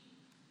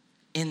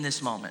in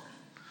this moment?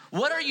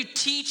 What are you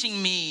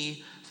teaching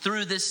me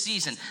through this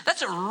season?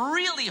 That's a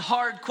really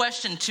hard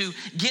question to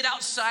get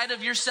outside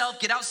of yourself,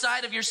 get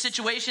outside of your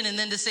situation, and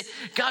then to say,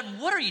 God,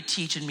 what are you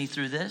teaching me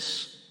through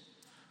this?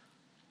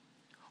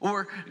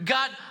 Or,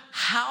 God,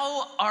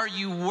 how are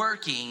you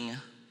working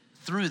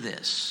through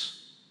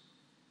this?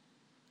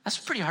 That's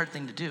a pretty hard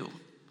thing to do.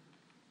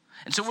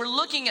 And so we're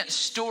looking at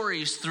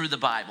stories through the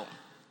Bible.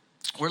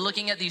 We're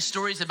looking at these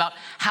stories about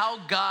how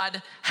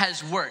God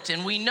has worked.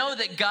 And we know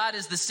that God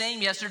is the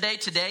same yesterday,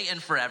 today,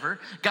 and forever.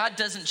 God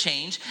doesn't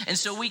change. And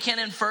so we can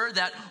infer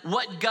that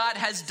what God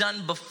has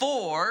done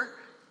before,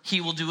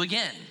 he will do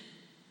again.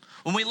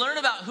 When we learn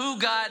about who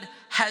God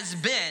has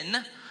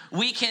been,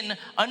 we can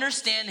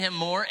understand him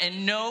more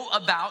and know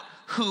about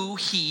who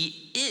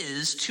he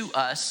is to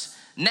us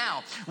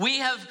now. We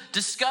have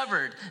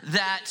discovered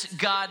that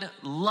God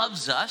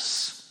loves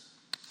us,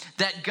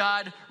 that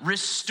God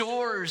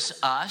restores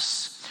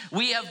us.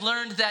 We have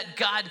learned that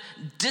God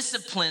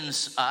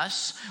disciplines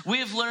us. We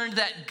have learned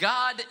that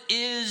God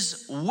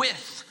is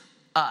with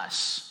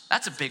us.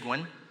 That's a big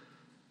one.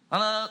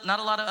 Not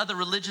a lot of other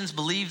religions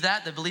believe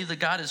that. They believe that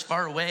God is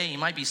far away. He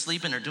might be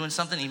sleeping or doing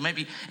something. He might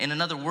be in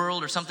another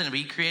world or something, but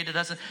he created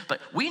us.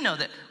 But we know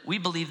that we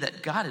believe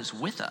that God is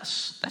with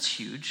us. That's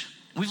huge.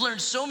 We've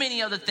learned so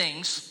many other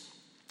things.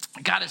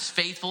 God is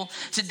faithful.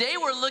 Today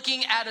we're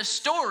looking at a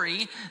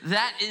story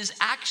that is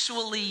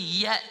actually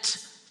yet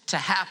to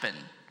happen.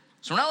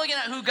 So we're not looking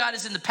at who God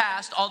is in the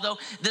past, although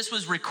this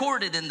was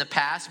recorded in the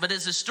past, but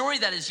it's a story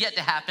that is yet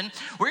to happen.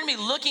 We're going to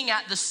be looking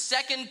at the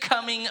second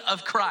coming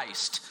of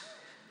Christ.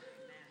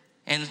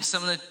 And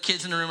some of the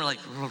kids in the room are like,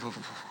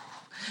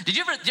 did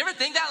you ever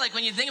think that? Like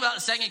when you think about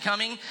the second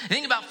coming, you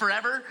think about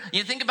forever,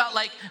 you think about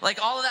like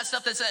all of that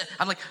stuff that's,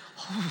 I'm like,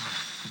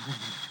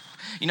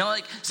 you know,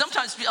 like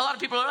sometimes a lot of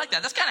people are like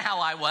that. That's kind of how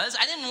I was.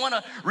 I didn't want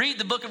to read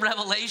the book of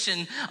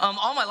Revelation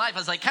all my life. I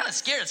was like kind of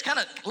scared. It's kind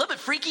of a little bit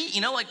freaky,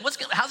 you know, like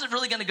how's it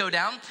really going to go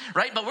down,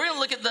 right? But we're going to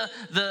look at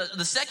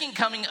the second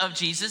coming of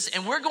Jesus,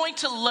 and we're going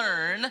to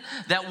learn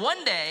that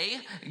one day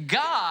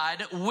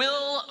God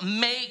will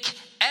make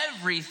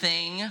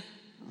everything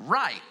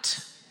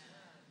right.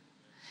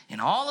 In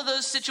all of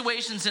those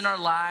situations in our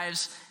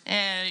lives,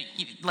 and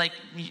like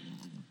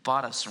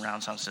bought a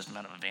surround sound system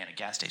out of a van at a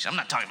gas station. I'm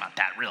not talking about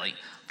that really.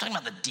 I'm talking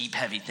about the deep,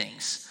 heavy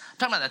things. I'm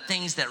talking about the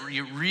things that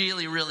you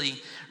really,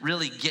 really,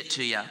 really get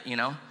to you, you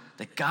know,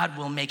 that God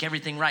will make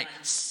everything right.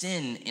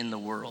 Sin in the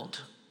world,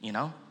 you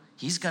know,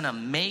 he's gonna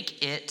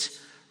make it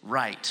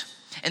right.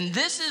 And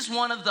this is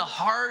one of the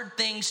hard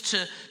things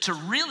to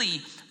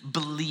really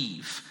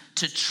believe,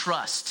 to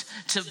trust,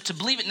 to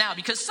believe it now,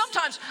 because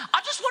sometimes I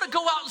just want to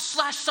go out and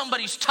slash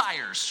somebody's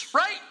tires,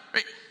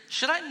 right?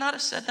 Should I not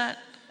have said that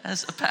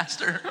as a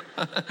pastor?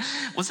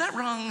 Was that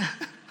wrong?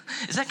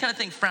 Is that kind of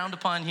thing frowned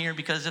upon here?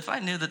 Because if I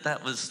knew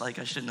that was like,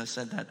 I shouldn't have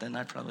said that, then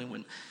I probably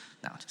wouldn't.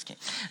 No, just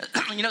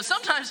kidding. You know,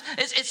 sometimes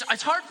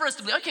it's hard for us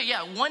to believe, okay,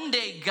 yeah, one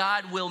day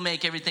God will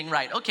make everything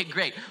right. Okay,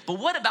 great. But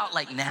what about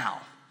like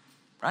now,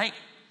 right?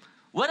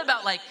 What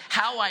about like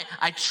how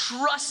I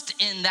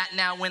trust in that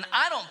now when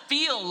I don't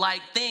feel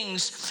like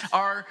things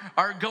are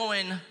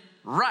going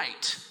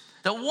right?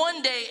 That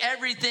one day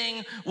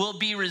everything will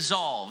be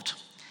resolved.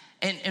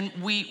 And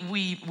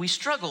we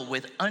struggle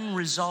with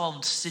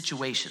unresolved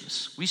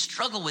situations. We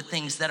struggle with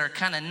things that are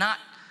kind of not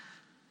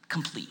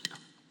complete,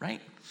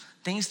 right?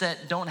 Things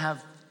that don't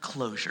have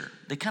closure.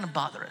 They kind of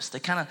bother us. They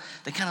kind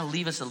of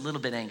leave us a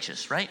little bit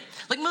anxious, right?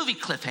 Like movie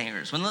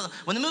cliffhangers.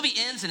 When the movie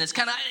ends and it's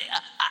kind of,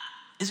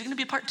 is it going to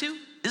be a part two?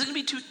 Is it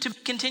going to be to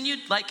continued?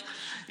 Like,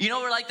 you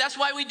know, we're like, that's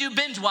why we do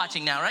binge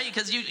watching now, right?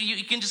 Because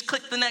you can just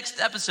click the next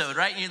episode,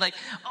 right? And you're like,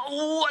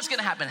 oh, what's going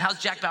to happen? How's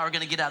Jack Bauer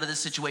going to get out of this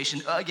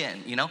situation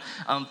again, you know?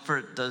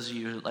 For those of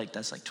you like,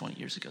 that's like 20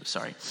 years ago,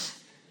 sorry.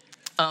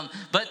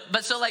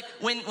 But so like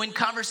when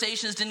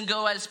conversations didn't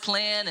go as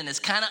planned and it's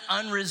kind of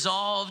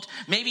unresolved,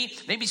 maybe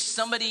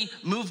somebody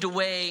moved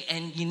away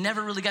and you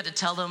never really got to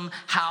tell them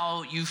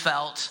how you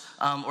felt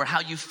or how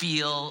you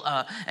feel.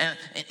 And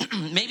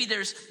maybe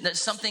there's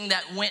something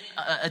that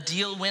a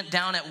deal went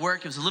down at work.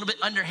 It was a little bit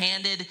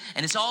underhanded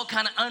and it's all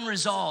kind of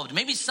unresolved.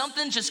 Maybe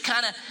something just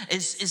kind of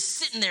is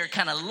sitting there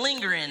kind of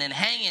lingering and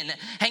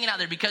hanging out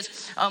there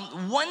because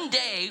one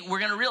day we're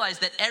going to realize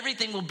that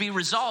everything will be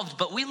resolved.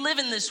 But we live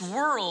in this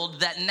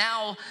world that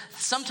now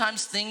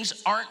sometimes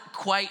things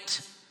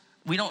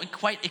we don't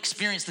quite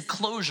experience the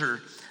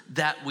closure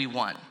that we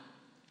want.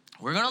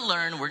 We're going to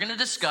learn, we're going to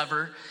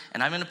discover,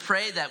 and I'm going to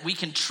pray that we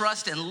can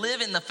trust and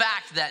live in the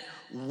fact that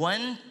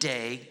one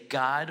day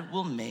God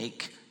will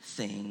make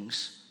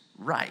things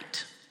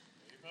right.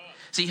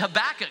 See,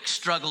 Habakkuk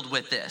struggled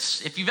with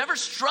this. If you've ever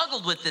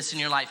struggled with this in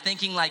your life,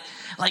 thinking like,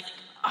 oh,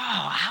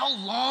 how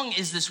long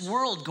is this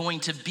world going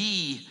to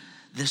be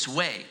this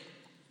way?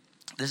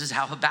 This is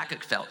how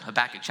Habakkuk felt.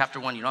 Habakkuk chapter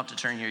 1, you don't have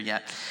to turn here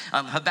yet.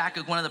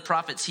 Habakkuk, one of the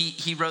prophets,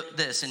 he wrote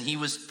this and he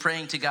was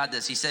praying to God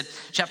this. He said,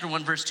 chapter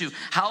 1, verse 2,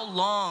 how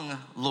long,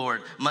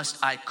 Lord,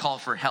 must I call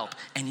for help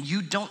and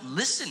you don't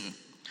listen?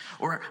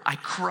 Or I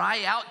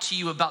cry out to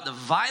you about the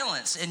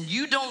violence and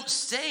you don't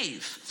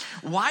save.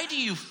 Why do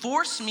you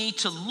force me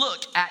to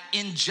look at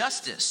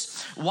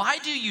injustice? Why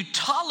do you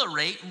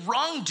tolerate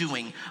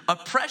wrongdoing?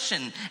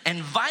 Oppression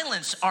and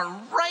violence are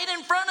right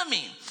in front of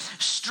me.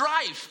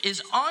 Strife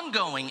is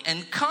ongoing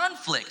and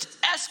conflict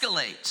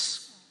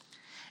escalates.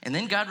 And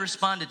then God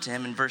responded to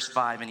him in verse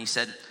 5 and he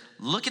said,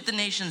 look at the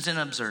nations and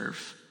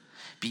observe.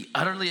 Be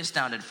utterly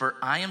astounded, for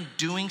I am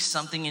doing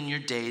something in your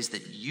days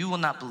that you will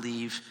not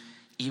believe,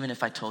 even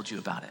if I told you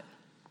about it.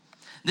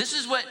 This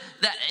is what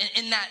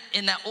in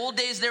that old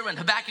days there when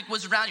Habakkuk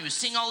was around, he was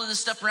seeing all of this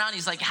stuff around.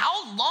 He's like,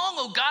 how long,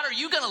 oh God, are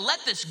you going to let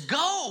this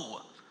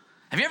go?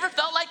 Have you ever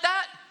felt like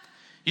that?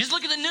 You just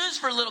look at the news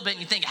for a little bit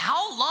and you think,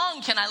 how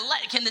long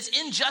can this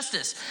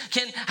injustice,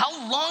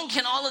 how long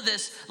can all of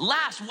this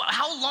last?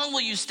 How long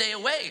will you stay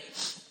away?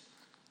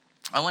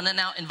 I want to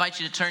now invite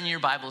you to turn your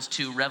Bibles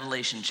to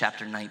Revelation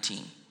chapter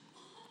 19.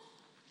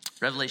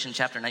 Revelation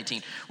chapter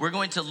 19. We're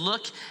going to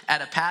look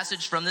at a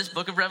passage from this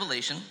book of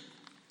Revelation.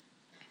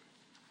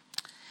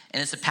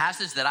 And it's a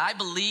passage that I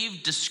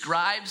believe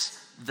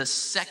describes the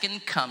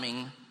second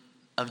coming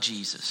of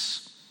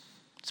Jesus.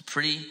 It's a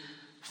pretty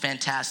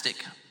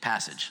fantastic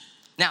passage.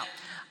 Now,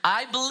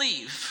 I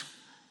believe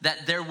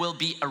that there will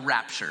be a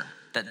rapture,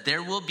 that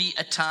there will be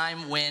a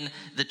time when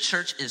the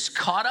church is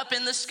caught up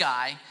in the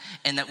sky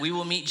and that we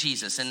will meet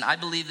Jesus. And I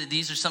believe that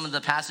these are some of the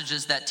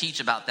passages that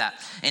teach about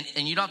that.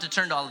 And you don't have to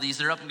turn to all of these.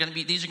 These are going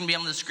to be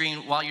on the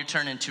screen while you're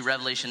turning to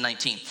Revelation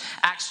 19.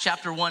 Acts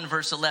chapter 1,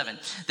 verse 11.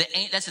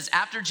 That says,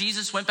 after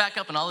Jesus went back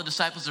up and all the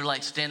disciples are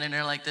like standing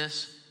there like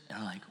this. And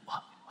they're like,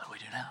 what do we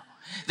do now?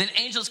 Then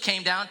angels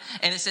came down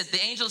and it said,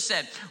 the angels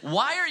said,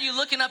 why are you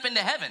looking up into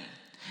heaven?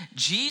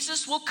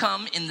 Jesus will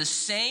come in the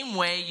same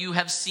way you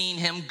have seen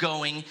him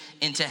going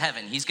into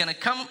heaven. He's going to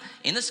come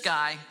in the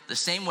sky the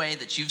same way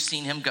that you've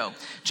seen him go.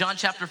 John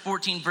chapter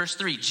 14, verse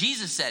 3,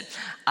 Jesus said,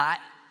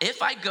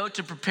 if I go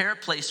to prepare a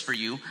place for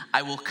you,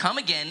 I will come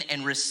again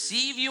and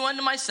receive you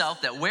unto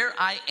myself, that where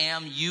I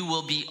am, you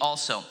will be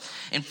also.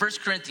 In 1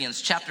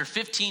 Corinthians chapter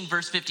 15,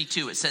 verse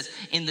 52, it says,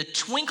 in the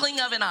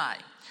twinkling of an eye,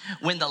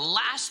 when the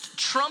last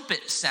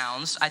trumpet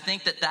sounds, I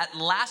think that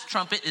last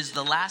trumpet is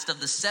the last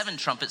of the 7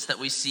 trumpets that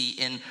we see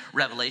in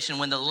Revelation.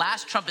 When the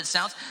last trumpet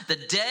sounds, the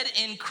dead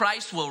in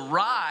Christ will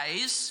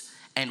rise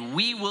and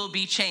we will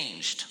be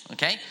changed,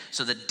 okay?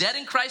 So the dead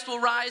in Christ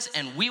will rise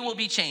and we will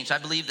be changed. I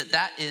believe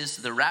that is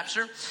the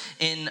rapture.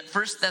 In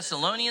 1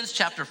 Thessalonians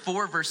chapter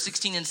 4, verse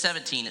 16 and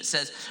 17, it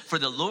says, for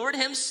the Lord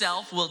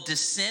himself will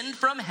descend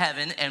from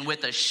heaven and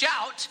with a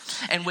shout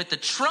and with the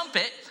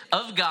trumpet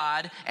of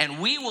God,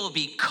 and we will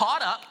be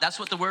caught up. That's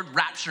what the word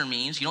rapture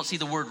means. You don't see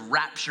the word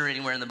rapture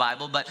anywhere in the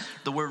Bible, but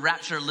the word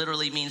rapture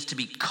literally means to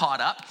be caught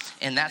up,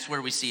 and that's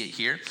where we see it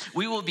here.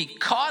 We will be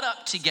caught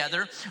up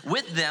together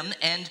with them,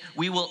 and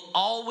we will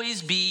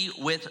always be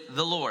with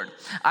the Lord.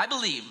 I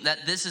believe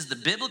that this is the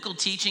biblical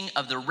teaching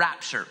of the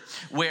rapture,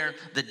 where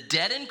the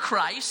dead in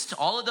Christ,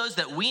 all of those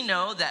that we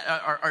know that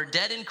are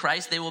dead in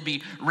Christ, they will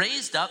be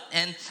raised up,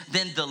 and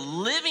then the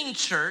living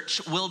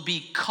church will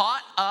be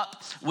caught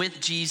up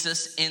with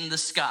Jesus in the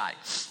sky.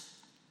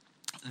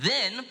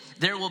 Then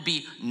there will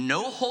be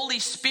no Holy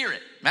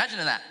Spirit. Imagine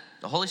that.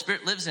 The Holy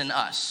Spirit lives in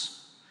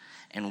us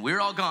and we're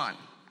all gone.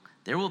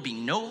 There will be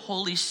no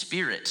Holy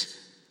Spirit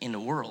in the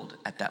world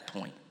at that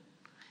point.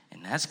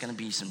 And that's going to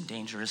be some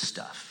dangerous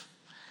stuff.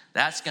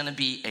 That's going to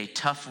be a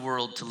tough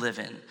world to live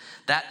in.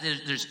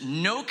 There's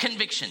no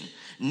conviction,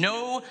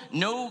 no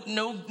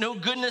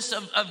goodness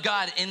of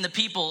God in the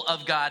people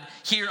of God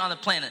here on the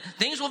planet.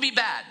 Things will be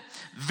bad.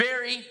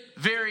 Very,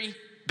 very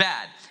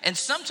bad. And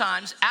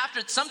sometime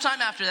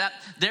after that,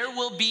 there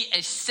will be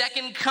a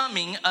second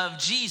coming of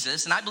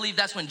Jesus. And I believe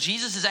that's when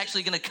Jesus is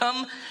actually going to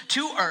come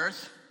to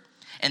earth.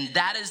 And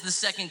that is the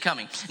second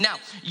coming. Now,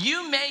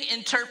 you may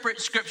interpret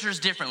scriptures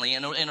differently.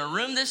 In a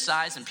room this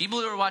size, and people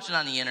who are watching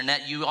on the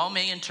internet, you all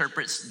may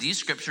interpret these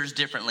scriptures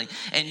differently.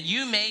 And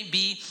you may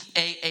be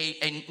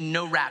a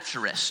no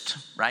rapturist,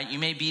 right? You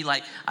may be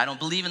like, I don't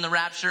believe in the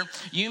rapture.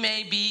 You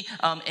may be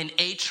an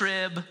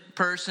A-trib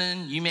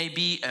person. You may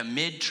be a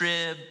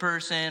mid-trib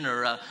person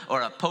or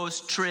a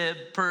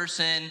post-trib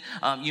person.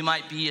 You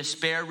might be a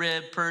spare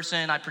rib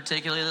person. I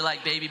particularly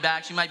like baby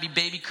backs. You might be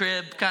baby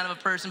crib kind of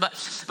a person.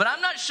 But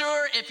I'm not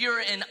sure if you're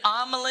an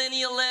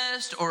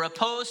amillennialist or a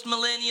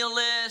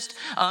post-millennialist.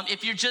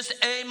 If you're just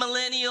a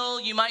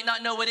millennial, you might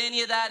not know what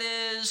any of that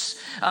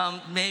is.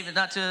 Maybe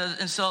not to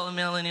insult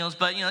the millennials,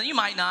 but you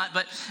might not.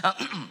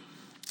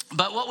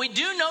 But what we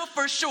do know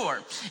for sure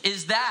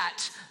is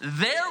that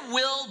there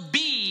will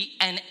be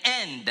an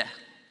end.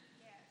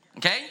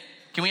 Okay?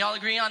 Can we all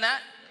agree on that?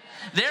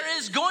 There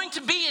is going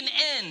to be an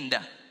end.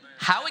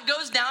 How it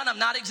goes down, I'm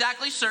not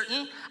exactly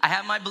certain. I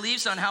have my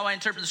beliefs on how I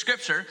interpret the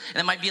scripture, and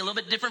it might be a little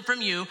bit different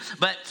from you.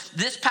 But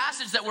this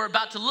passage that we're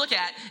about to look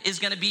at is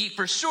going to be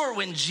for sure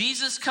when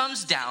Jesus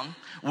comes down,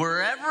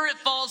 wherever it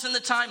falls in the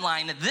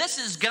timeline, this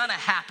is going to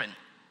happen.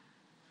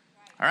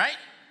 All right?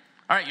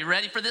 All right, you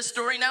ready for this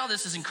story now?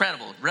 This is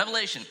incredible.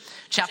 Revelation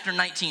chapter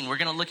 19. We're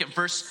going to look at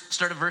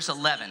start of verse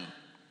 11.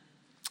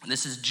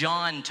 This is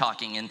John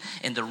talking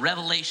in the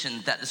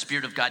revelation that the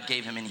Spirit of God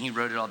gave him, and he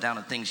wrote it all down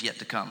on things yet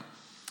to come.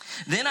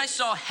 Then I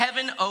saw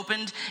heaven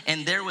opened,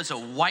 and there was a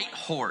white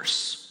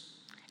horse,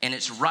 and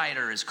its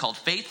rider is called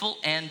Faithful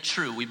and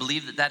True. We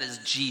believe that that is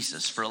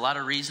Jesus for a lot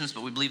of reasons,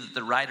 but we believe that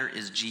the rider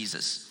is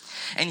Jesus.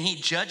 And he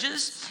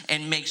judges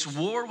and makes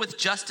war with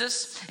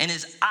justice, and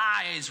his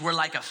eyes were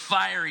like a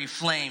fiery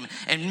flame,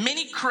 and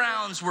many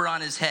crowns were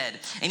on his head.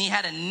 And he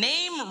had a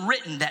name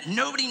written that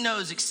nobody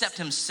knows except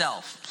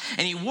himself.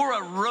 And he wore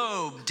a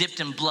robe dipped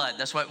in blood.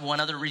 That's why one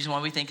other reason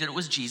why we think that it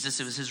was Jesus.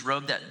 It was his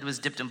robe that was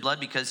dipped in blood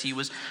because he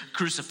was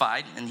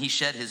crucified and he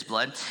shed his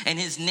blood. And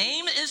his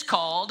name is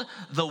called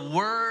the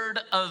Word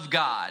of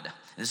God.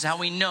 This is how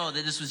we know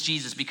that this was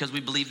Jesus, because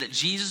we believe that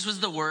Jesus was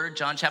the Word.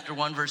 John chapter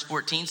 1 verse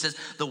 14 says,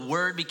 the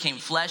Word became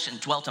flesh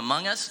and dwelt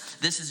among us.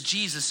 This is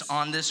Jesus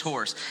on this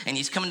horse, and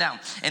he's coming down.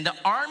 And the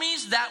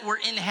armies that were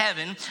in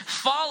heaven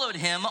followed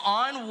him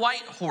on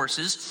white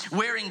horses,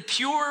 wearing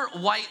pure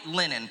white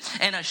linen.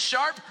 And a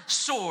sharp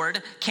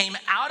sword came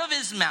out of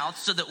his mouth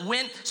so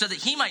that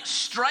he might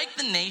strike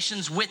the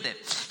nations with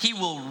it. He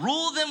will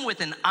rule them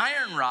with an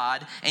iron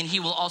rod, and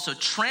he will also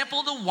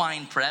trample the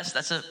winepress.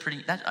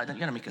 I'm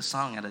gonna make a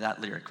song out of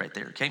that lyric right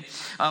there, okay?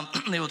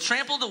 They will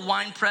trample the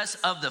winepress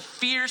of the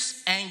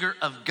fierce anger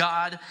of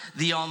God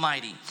the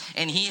Almighty.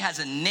 And he has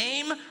a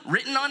name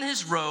written on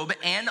his robe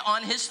and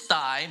on his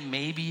thigh.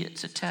 Maybe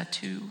it's a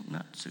tattoo,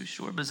 not so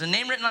sure, but it's a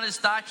name written on his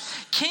thigh.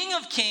 King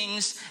of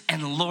Kings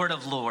and Lord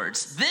of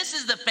Lords. This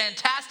is the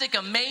fantastic,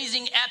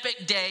 amazing,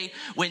 epic day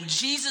when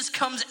Jesus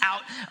comes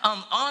out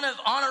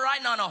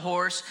riding on a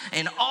horse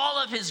in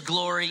all of his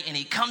glory, and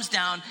he comes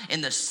down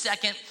in the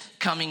second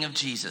coming of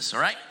Jesus, all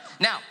right?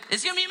 Now,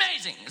 it's going to be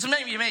amazing. It's going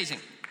to be amazing.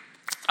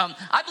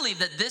 I believe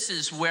that this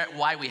is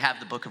why we have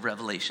the book of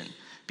Revelation,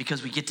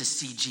 because we get to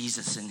see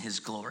Jesus in his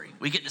glory.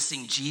 We get to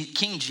see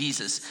King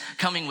Jesus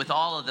coming with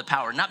all of the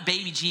power. Not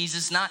baby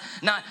Jesus, not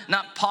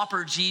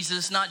pauper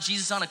Jesus, not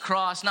Jesus on a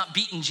cross, not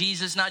beaten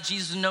Jesus, not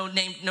Jesus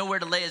nowhere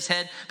to lay his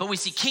head, but we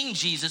see King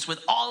Jesus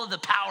with all of the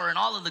power and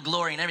all of the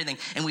glory and everything,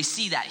 and we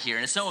see that here,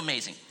 and it's so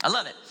amazing. I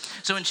love it.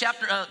 So in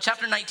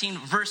chapter 19,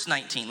 verse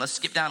 19, let's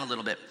skip down a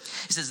little bit.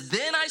 It says,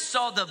 then I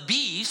saw the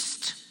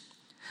beast,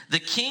 the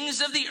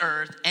kings of the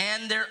earth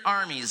and their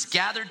armies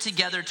gathered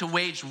together to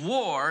wage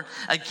war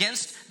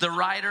against the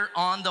rider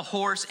on the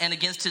horse and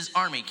against his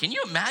army. Can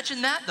you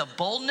imagine that? The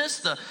boldness,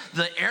 the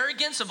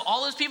arrogance of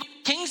all those people.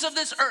 Kings of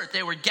this earth,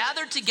 they were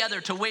gathered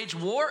together to wage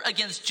war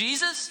against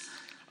Jesus.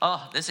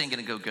 Oh, this ain't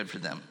gonna go good for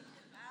them.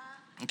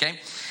 Okay?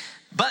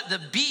 But the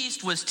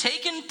beast was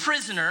taken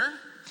prisoner,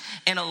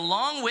 and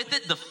along with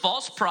it, the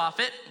false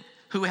prophet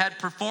who had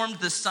performed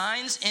the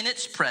signs in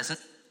its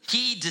presence.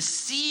 He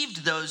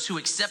deceived those who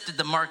accepted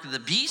the mark of the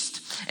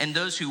beast and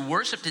those who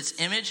worshiped its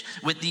image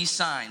with these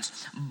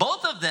signs.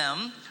 Both of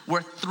them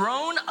were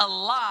thrown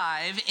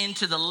alive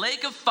into the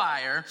lake of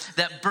fire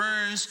that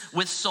burns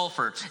with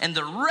sulfur. And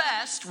the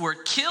rest were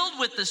killed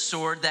with the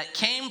sword that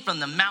came from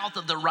the mouth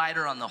of the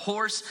rider on the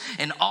horse.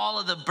 And all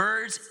of the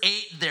birds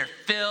ate their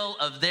fill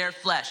of their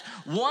flesh.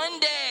 One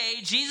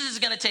day, Jesus is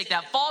going to take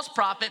that false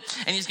prophet,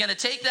 and he's going to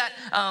take that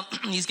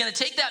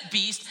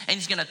beast, and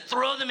he's going to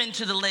throw them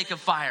into the lake of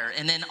fire.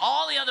 And then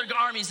all the other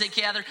armies they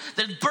gather,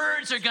 the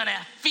birds are going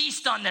to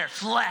feast on their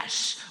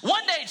flesh.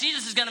 One day,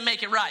 Jesus is going to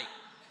make it right.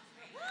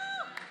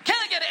 Can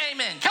I get an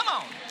amen? Come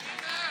on.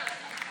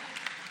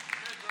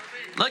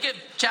 Look at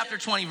chapter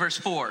 20, verse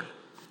 4.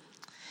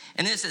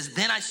 And then it says,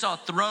 then I saw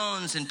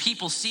thrones and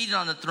people seated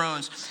on the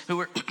thrones who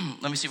were,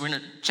 let me see, we're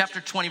in chapter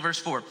 20, verse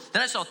 4.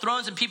 Then I saw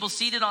thrones and people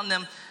seated on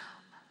them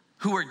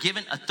who were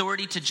given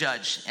authority to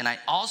judge. And I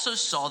also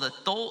saw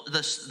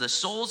the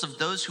souls of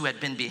those who had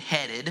been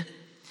beheaded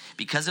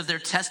because of their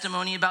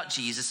testimony about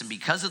Jesus and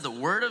because of the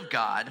word of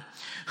God,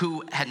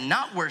 who had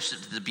not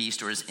worshiped the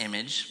beast or his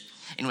image,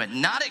 and who had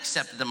not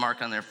accepted the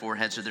mark on their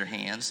foreheads or their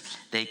hands.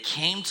 They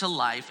came to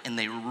life, and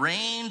they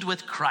reigned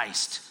with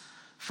Christ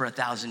for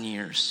 1,000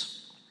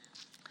 years.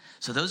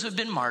 So those who had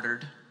been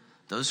martyred,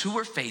 those who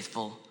were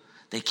faithful,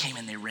 they came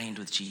and they reigned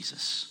with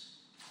Jesus.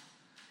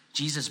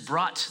 Jesus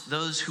brought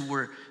those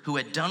who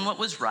had done what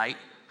was right,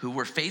 who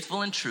were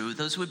faithful and true,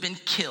 those who had been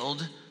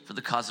killed for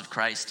the cause of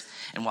Christ.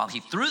 And while he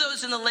threw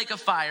those in the lake of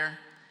fire,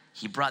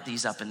 he brought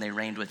these up and they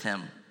reigned with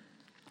him.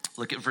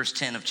 Look at verse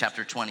 10 of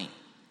chapter 20.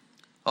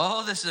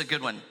 Oh, this is a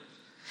good one.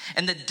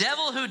 And the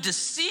devil who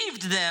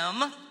deceived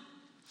them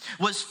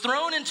was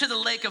thrown into the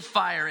lake of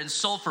fire and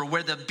sulfur,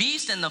 where the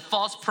beast and the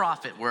false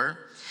prophet were,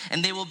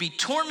 and they will be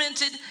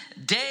tormented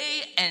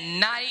day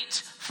and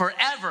night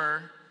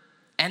forever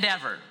and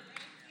ever.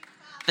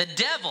 The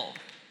devil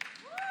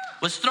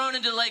was thrown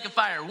into the lake of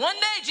fire. One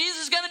day,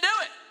 Jesus is going to do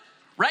it.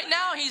 Right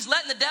now, he's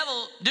letting the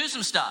devil do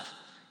some stuff.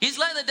 He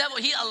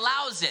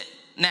allows it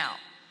now.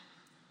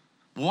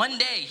 One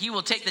day, he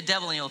will take the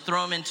devil and he'll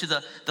throw him into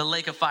the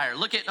lake of fire.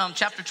 Look at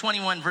chapter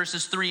 21,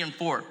 verses 3 and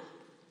 4. It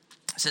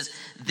says,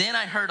 then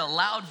I heard a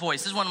loud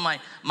voice. This is one of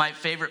my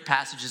favorite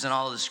passages in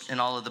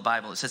all of the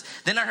Bible. It says,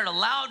 then I heard a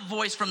loud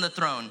voice from the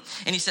throne,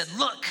 and he said,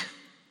 look,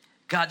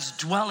 God's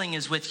dwelling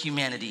is with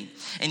humanity,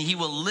 and he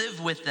will live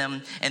with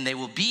them, and they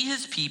will be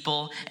his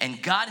people,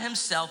 and God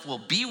himself will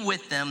be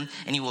with them,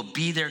 and he will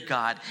be their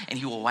God, and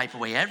he will wipe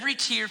away every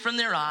tear from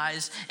their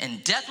eyes,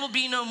 and death will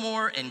be no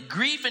more, and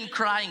grief and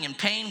crying and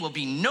pain will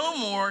be no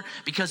more,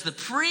 because the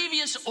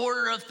previous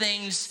order of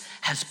things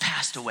has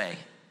passed away.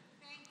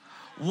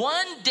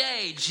 One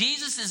day,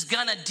 Jesus is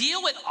gonna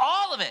deal with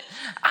all of it.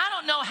 I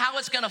don't know how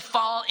it's gonna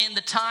fall in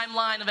the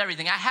timeline of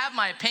everything. I have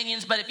my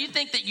opinions, but if you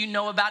think that you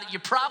know about it, you're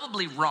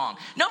probably wrong.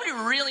 Nobody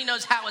really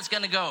knows how it's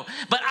gonna go.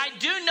 But I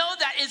do know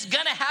that it's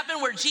gonna happen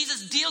where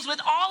Jesus deals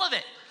with all of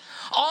it.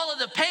 All of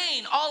the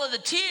pain, all of the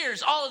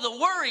tears, all of the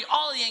worry,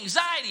 all of the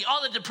anxiety,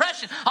 all of the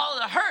depression, all of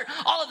the hurt,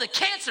 all of the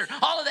cancer,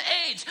 all of the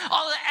AIDS,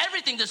 all of the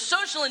everything, the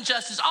social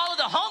injustice, all of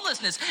the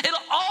homelessness. It'll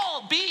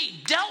all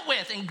be dealt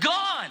with and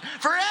gone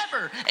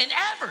forever and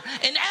ever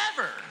and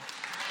ever.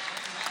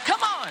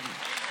 Come on.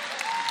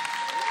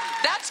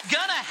 That's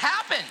gonna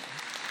happen.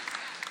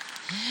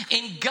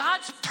 In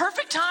God's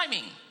perfect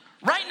timing,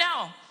 right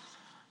now,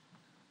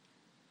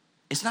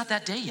 it's not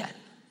that day yet.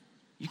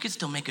 You can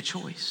still make a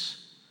choice.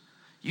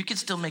 You can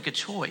still make a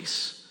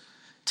choice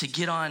to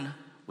get on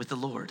with the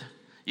Lord.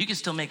 You can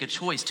still make a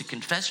choice to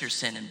confess your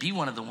sin and be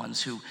one of the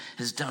ones who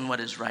has done what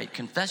is right.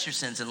 Confess your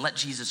sins and let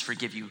Jesus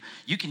forgive you.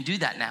 You can do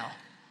that now.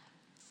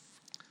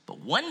 But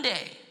one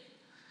day,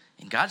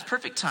 in God's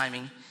perfect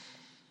timing,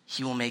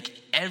 he will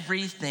make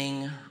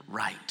everything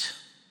right.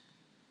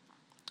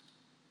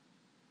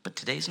 But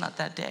today's not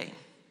that day.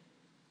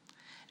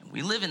 And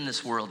we live in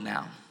this world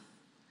now.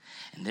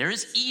 And there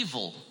is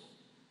evil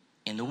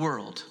in the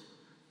world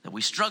that we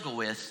struggle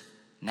with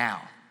now.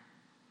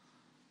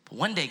 But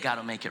one day God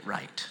will make it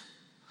right.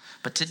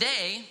 But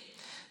today,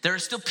 there are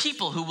still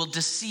people who will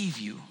deceive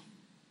you.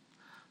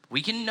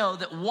 We can know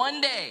that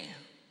one day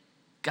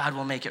God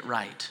will make it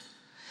right.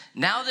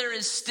 Now there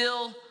is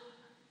still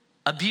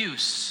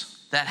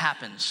abuse that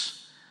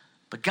happens,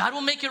 but God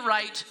will make it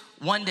right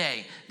one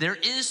day. There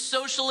is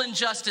social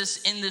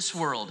injustice in this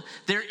world.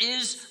 There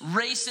is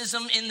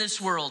racism in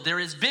this world. There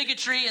is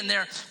bigotry, and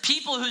there are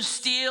people who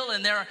steal,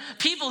 and there are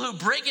people who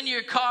break into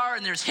your car,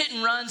 and there's hit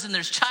and runs, and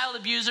there's child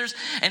abusers,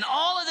 and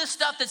all of this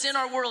stuff that's in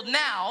our world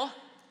now,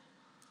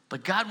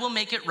 but God will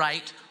make it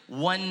right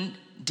one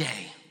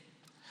day.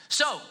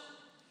 So,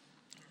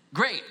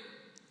 great,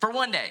 for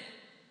one day.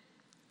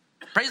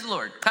 Praise the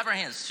Lord, clap our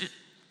hands.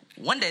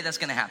 One day that's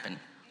gonna happen.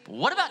 But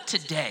what about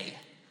today?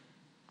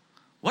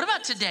 What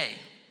about today?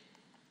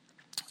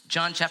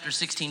 John chapter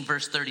 16,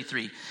 verse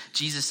 33.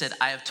 Jesus said,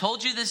 I have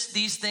told you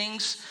these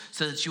things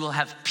so that you will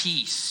have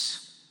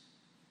peace.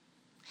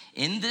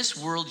 In this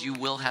world you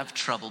will have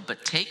trouble,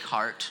 but take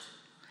heart,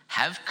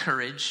 have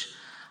courage.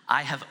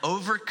 I have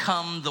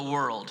overcome the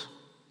world.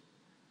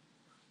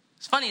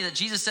 It's funny that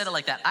Jesus said it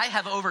like that. I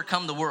have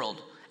overcome the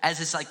world, as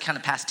it's like kind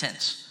of past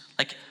tense.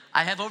 Like,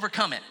 I have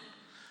overcome it.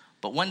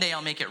 But one day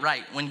I'll make it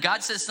right. When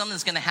God says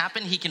something's gonna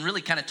happen, he can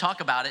really kind of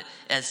talk about it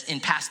as in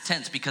past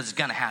tense because it's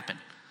gonna happen.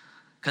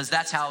 Because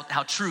that's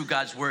how true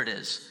God's word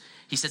is.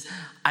 He says,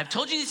 I've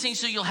told you these things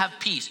so you'll have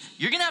peace.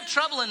 You're gonna have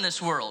trouble in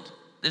this world.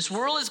 This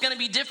world is gonna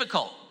be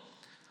difficult.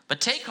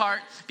 But take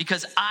heart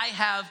because I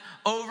have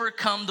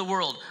overcome the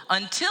world.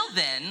 Until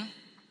then,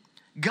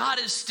 God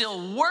is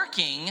still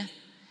working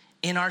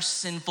in our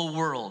sinful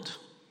world.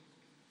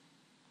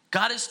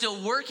 God is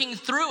still working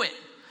through it.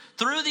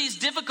 Through these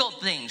difficult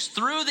things,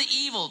 through the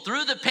evil,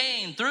 through the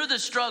pain, through the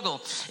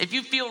struggle. If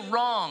you feel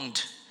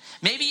wronged,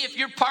 maybe if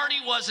your party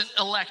wasn't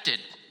elected,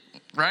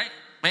 right?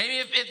 Maybe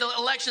if the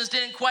elections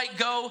didn't quite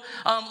go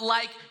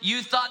like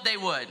you thought they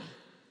would,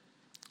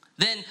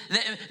 then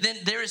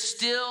there is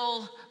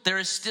still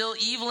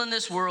evil in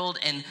this world,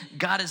 and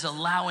God is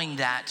allowing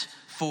that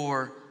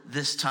for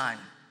this time.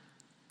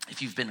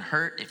 If you've been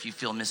hurt, if you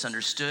feel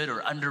misunderstood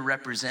or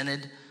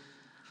underrepresented,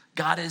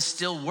 God is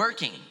still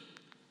working.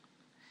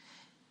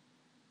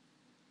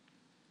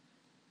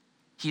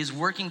 He is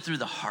working through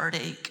the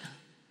heartache,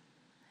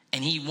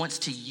 and he wants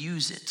to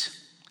use it.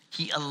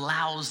 He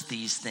allows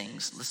these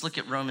things. Let's look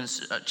at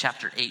Romans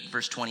chapter 8,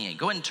 verse 28.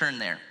 Go ahead and turn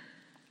there.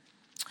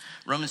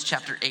 Romans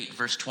chapter 8,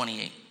 verse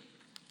 28.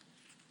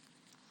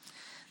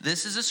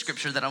 This is a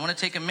scripture that I want to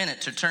take a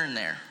minute to turn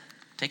there.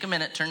 Take a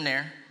minute, turn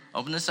there.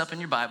 Open this up in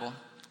your Bible.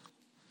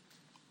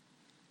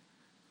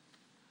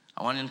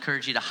 I want to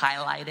encourage you to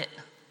highlight it,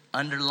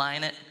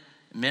 underline it,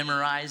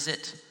 memorize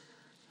it.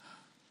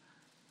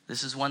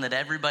 This is one that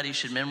everybody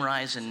should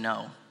memorize and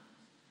know.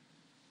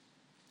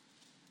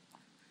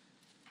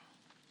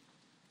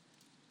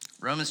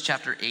 Romans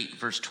chapter 8,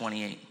 verse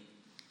 28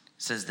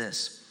 says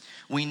this.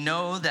 We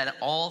know that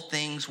all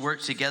things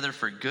work together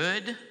for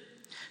good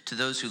to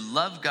those who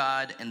love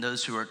God and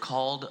those who are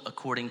called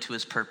according to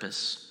his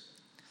purpose.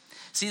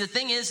 See, the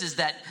thing is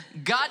that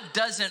God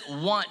doesn't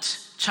want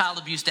child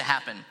abuse to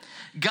happen.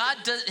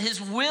 His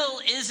will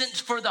isn't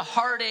for the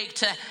heartache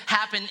to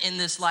happen in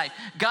this life.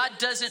 God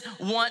doesn't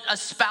want a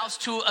spouse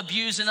to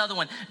abuse another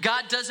one.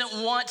 God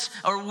doesn't want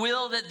or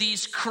will that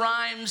these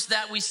crimes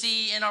that we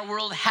see in our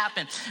world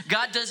happen.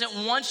 God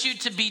doesn't want you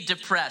to be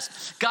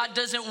depressed. God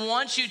doesn't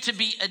want you to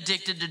be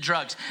addicted to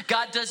drugs.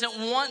 God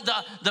doesn't want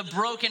the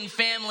broken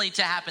family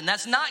to happen.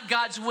 That's not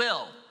God's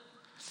will.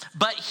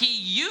 But he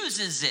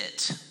uses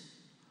it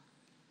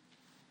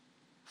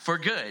for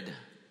good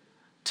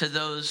to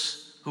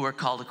those who are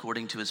called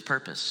according to his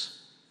purpose.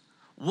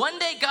 One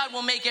day God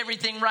will make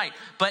everything right.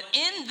 But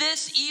in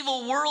this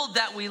evil world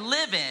that we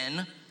live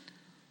in,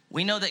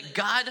 we know that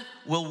God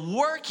will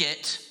work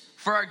it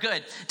for our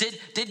good.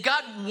 Did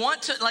God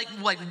want to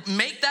like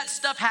make that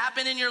stuff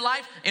happen in your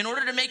life in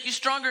order to make you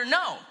stronger?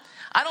 No.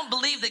 I don't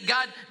believe that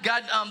God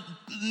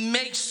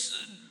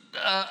makes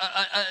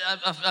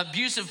an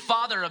abusive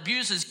father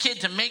abuse his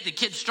kid to make the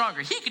kid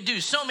stronger. He could do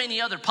so many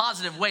other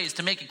positive ways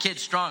to make a kid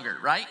stronger,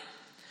 right?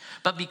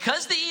 But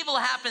because the evil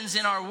happens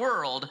in our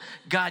world,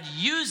 God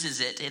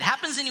uses it. It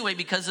happens anyway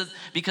because of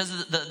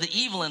the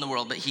evil in the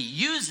world, but he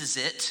uses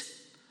it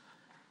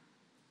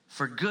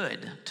for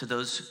good to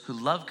those who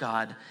love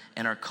God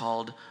and are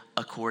called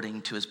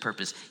according to his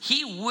purpose.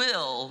 He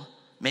will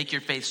make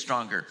your faith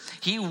stronger.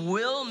 He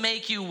will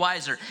make you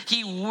wiser.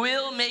 He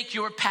will make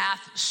your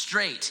path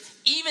straight,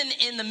 even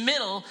in the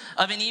middle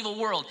of an evil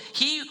world.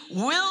 He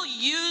will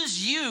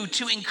use you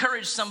to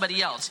encourage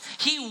somebody else.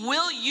 He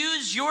will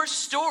use your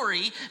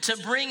story to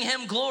bring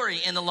him glory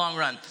in the long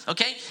run,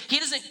 okay? He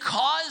doesn't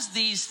cause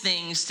these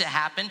things to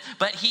happen,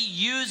 but he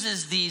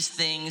uses these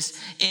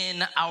things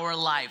in our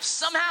life.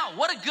 Somehow,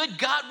 what a good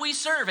God we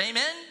serve,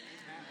 amen?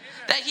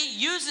 That he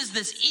uses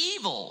this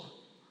evil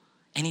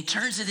and he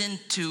turns it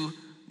into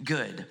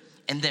good.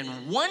 And then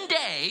one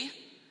day,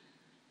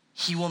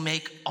 he will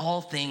make all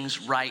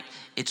things right.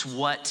 It's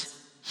what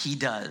he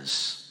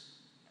does.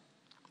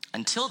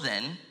 Until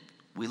then,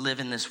 we live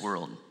in this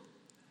world.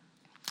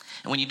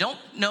 And when you don't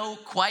know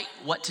quite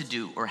what to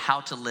do or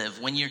how to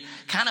live, when you're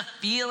kind of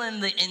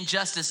feeling the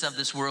injustice of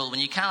this world, when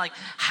you're kind of like,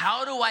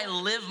 how do I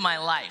live my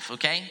life,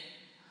 okay?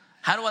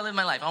 How do I live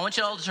my life? I want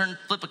you all to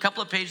flip a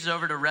couple of pages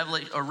over to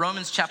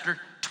Romans chapter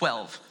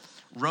 12.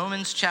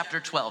 Romans chapter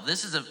 12.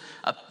 This is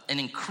an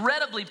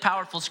incredibly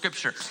powerful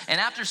scripture. And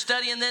after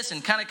studying this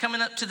and kind of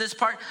coming up to this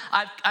part,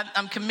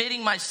 I'm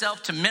committing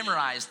myself to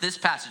memorize this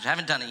passage. I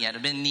haven't done it yet.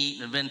 I've been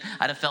neat.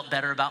 I'd have felt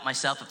better about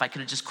myself if I could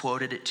have just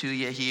quoted it to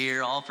you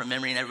here, all from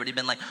memory, and everybody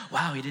been like,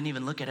 wow, he didn't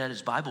even look at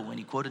his Bible when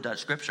he quoted that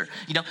scripture.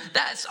 You know,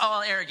 that's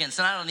all arrogance,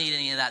 and I don't need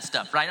any of that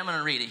stuff, right? I'm going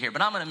to read it here,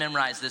 but I'm going to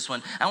memorize this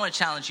one. I want to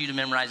challenge you to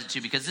memorize it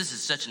too, because this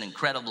is such an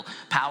incredible,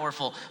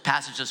 powerful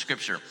passage of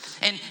scripture.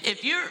 And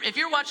if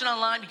you're watching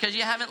online because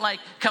you haven't like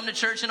come to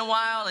church in a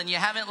while, and you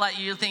haven't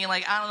you're thinking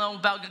like, I don't know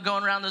about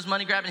going around those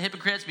money grabbing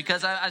hypocrites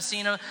because I've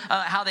seen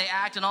how they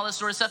act and all this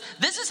sort of stuff.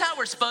 This is how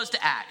we're supposed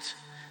to act.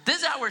 This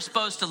is how we're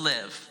supposed to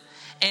live.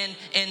 And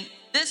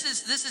this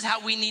is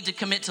how we need to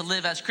commit to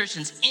live as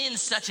Christians in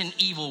such an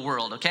evil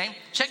world, okay?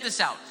 Check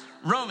this out.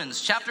 Romans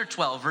chapter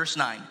 12, verse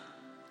 9.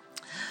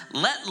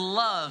 Let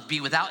love be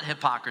without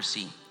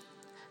hypocrisy.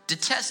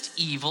 Detest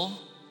evil.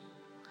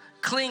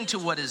 Cling to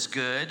what is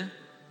good.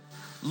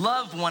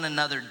 Love one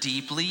another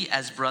deeply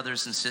as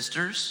brothers and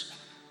sisters.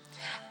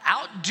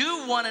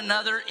 Outdo one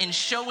another in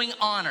showing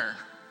honor.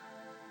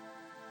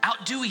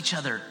 Outdo each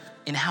other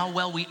in how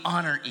well we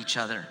honor each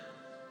other.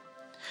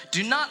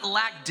 Do not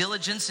lack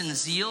diligence and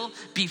zeal.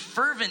 Be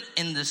fervent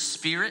in the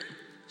spirit.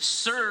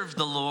 Serve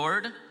the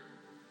Lord.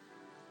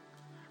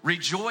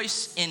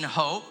 Rejoice in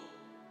hope.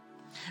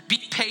 Be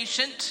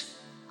patient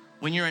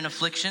when you're in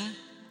affliction.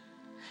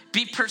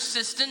 Be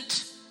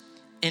persistent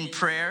in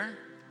prayer.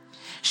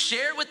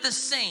 Share with the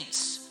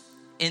saints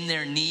in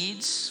their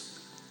needs.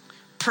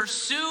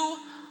 Pursue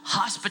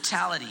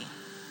hospitality.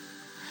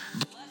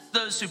 Bless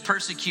those who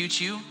persecute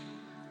you.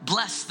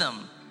 Bless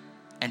them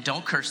and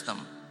don't curse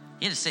them.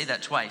 You had to say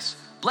that twice.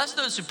 Bless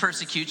those who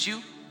persecute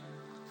you.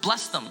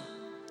 Bless them.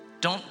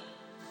 Don't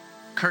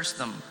curse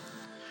them.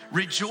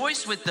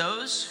 Rejoice with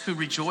those who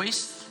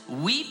rejoice.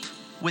 Weep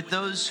with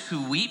those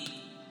who weep.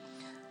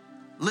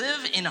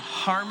 Live in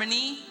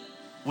harmony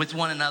with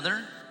one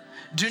another.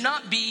 Do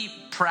not be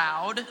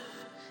proud.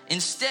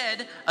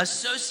 Instead,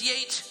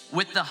 associate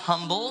with the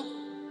humble.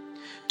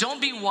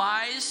 Don't be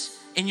wise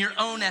in your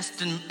own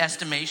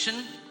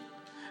estimation.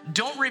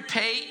 Don't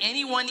repay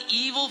anyone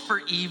evil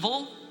for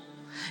evil.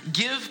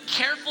 Give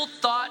careful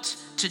thought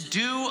to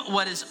do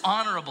what is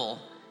honorable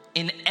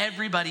in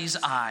everybody's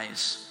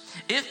eyes.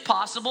 If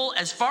possible,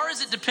 as far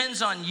as it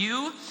depends on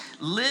you,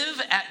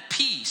 live at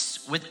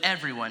peace with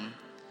everyone.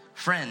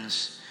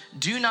 Friends,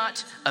 do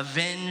not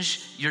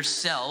avenge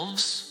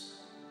yourselves.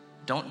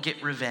 Don't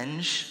get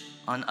revenge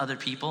on other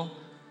people,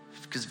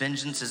 because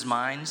vengeance is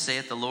mine,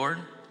 saith the Lord.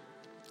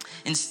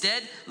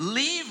 Instead,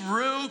 leave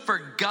room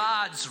for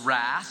God's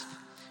wrath,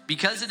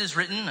 because it is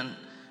written, and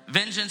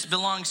vengeance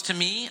belongs to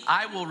me,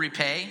 I will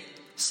repay,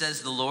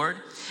 says the Lord.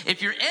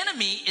 If your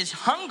enemy is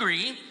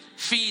hungry,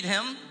 feed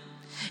him.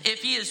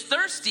 If he is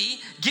thirsty,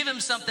 give him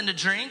something to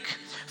drink,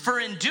 for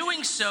in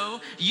doing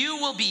so, you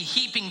will be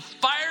heaping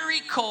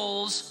fiery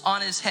coals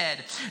on his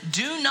head.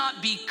 Do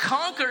not be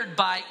conquered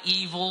by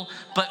evil,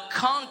 but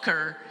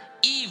conquer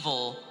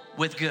evil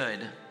with good.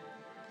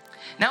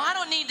 Now, I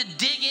don't need to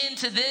dig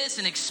into this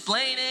and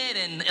explain it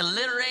and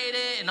alliterate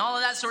it and all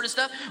of that sort of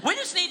stuff. We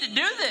just need to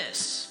do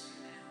this.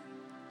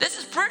 This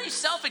is pretty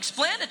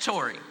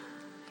self-explanatory.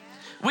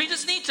 We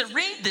just need to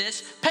read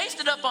this, paste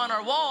it up on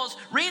our walls,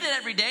 read it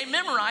every day,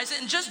 memorize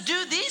it, and just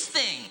do these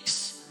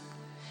things.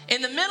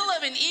 In the middle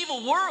of an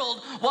evil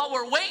world, while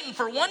we're waiting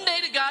for one day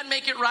to God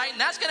make it right, and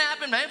that's going to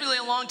happen maybe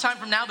a long time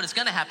from now, but it's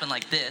going to happen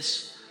like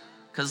this,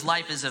 because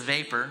life is a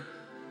vapor.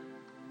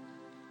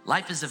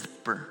 Life is a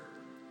vapor.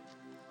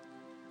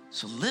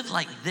 So live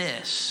like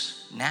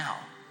this now.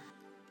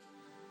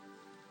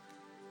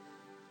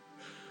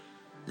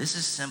 This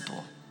is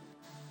simple.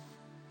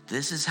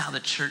 This is how the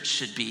church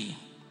should be.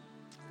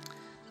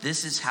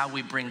 This is how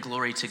we bring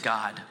glory to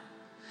God.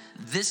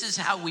 This is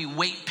how we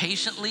wait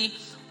patiently,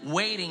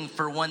 waiting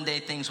for one day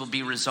things will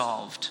be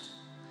resolved.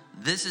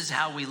 This is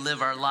how we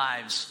live our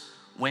lives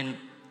when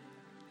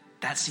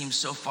that seems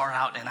so far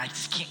out and I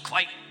just can't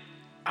quite,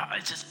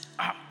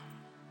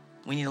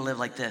 we need to live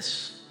like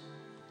this.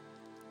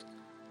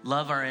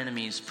 Love our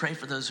enemies, pray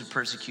for those who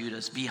persecute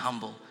us, be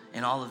humble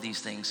in all of these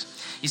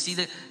things. You see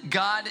that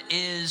God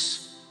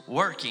is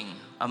working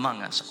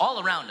among us,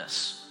 all around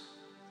us.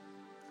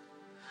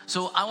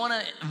 So I want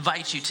to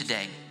invite you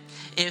today.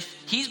 If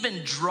he's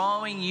been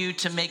drawing you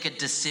to make a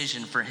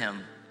decision for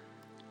him,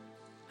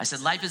 I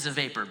said life is a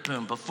vapor,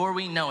 boom. Before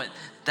we know it,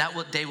 that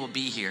day will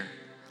be here.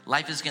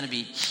 Life is going to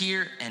be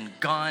here and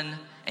gone,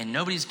 and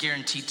nobody's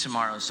guaranteed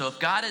tomorrow. So if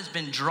God has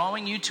been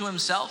drawing you to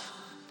himself,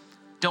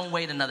 don't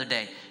wait another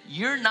day.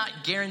 You're not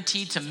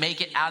guaranteed to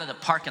make it out of the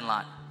parking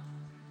lot.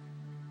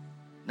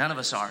 None of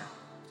us are.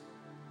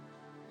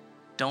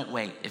 Don't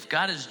wait. If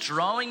God is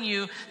drawing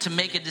you to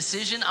make a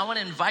decision, I want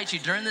to invite you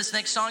during this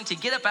next song to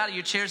get up out of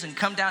your chairs and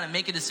come down and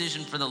make a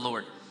decision for the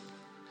Lord.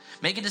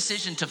 Make a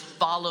decision to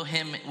follow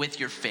him with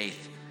your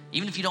faith.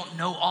 Even if you don't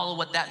know all of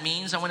what that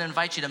means, I want to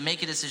invite you to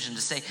make a decision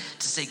to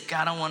say,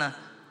 God, I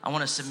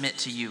want to submit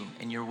to you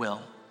and your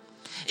will.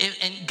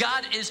 And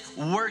God is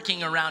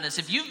working around us.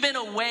 If you've been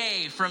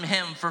away from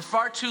him for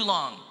far too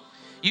long,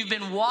 you've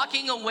been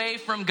walking away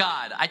from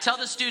God. I tell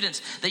the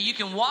students that you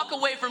can walk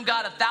away from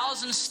God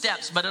 1,000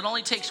 steps, but it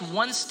only takes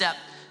one step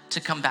to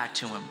come back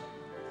to him.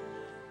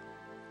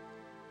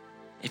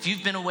 If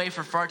you've been away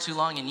for far too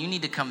long and you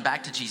need to come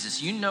back to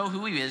Jesus, you know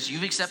who he is,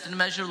 you've accepted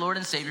him as your Lord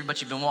and Savior,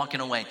 but you've been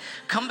walking away.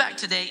 Come back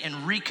today and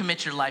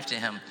recommit your life to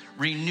him.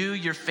 Renew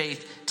your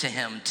faith to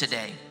him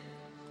today.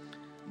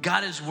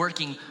 God is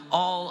working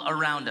all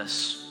around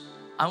us.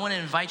 I want to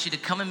invite you to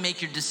come and make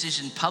your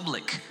decision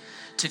public,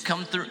 to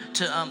come through,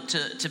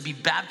 to be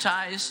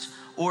baptized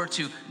or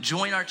to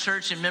join our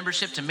church in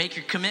membership, to make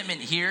your commitment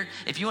here.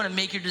 If you want to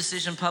make your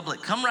decision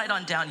public, come right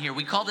on down here.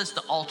 We call this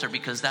the altar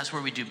because that's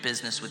where we do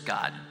business with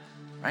God,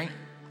 right?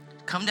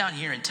 Come down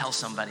here and tell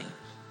somebody.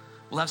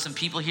 We'll have some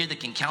people here that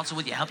can counsel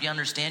with you, help you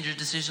understand your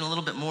decision a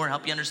little bit more,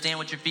 help you understand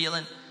what you're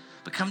feeling.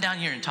 But come down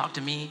here and talk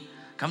to me.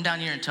 Come down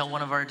here and tell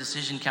one of our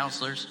decision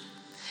counselors.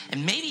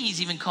 And maybe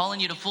he's even calling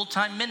you to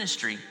full-time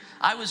ministry.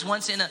 I was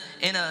once in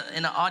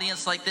an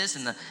audience like this,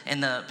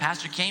 and the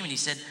pastor came and he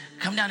said,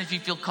 come down if you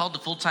feel called to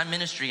full-time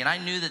ministry. And I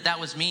knew that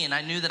was me, and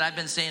I knew that I've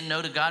been saying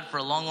no to God for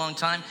a long, long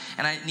time,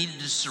 and I needed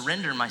to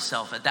surrender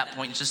myself at that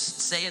point and just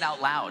say it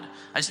out loud.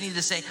 I just needed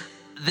to say,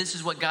 this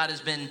is what God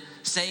has been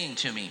saying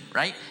to me,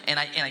 right? And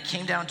I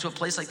came down to a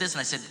place like this, and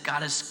I said,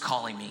 God is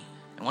calling me.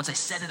 And once I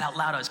said it out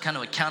loud, I was kind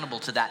of accountable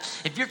to that.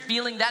 If you're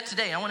feeling that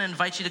today, I want to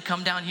invite you to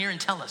come down here and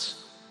tell us.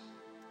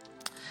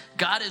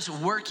 God is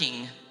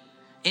working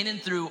in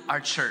and through our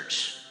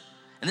church.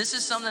 And this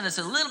is something that's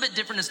a little bit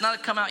different. It's not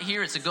a come out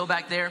here, it's a go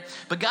back there.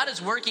 But God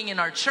is working in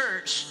our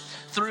church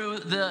through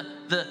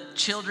the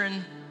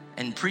children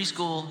and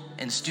preschool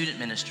and student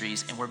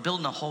ministries. And we're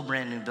building a whole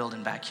brand new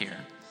building back here.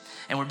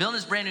 And we're building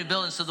this brand new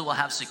building so that we'll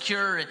have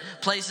secure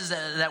places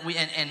that we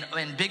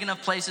and big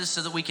enough places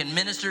so that we can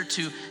minister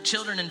to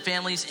children and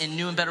families in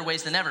new and better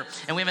ways than ever.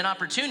 And we have an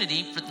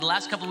opportunity. For the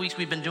last couple of weeks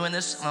we've been doing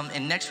this,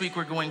 and next week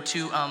we're going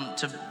to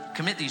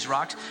commit these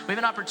rocks. We have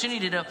an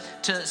opportunity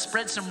to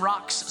spread some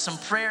rocks, some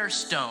prayer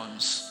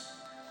stones.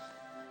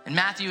 And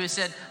Matthew has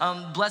said,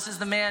 blesses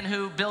the man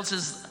who builds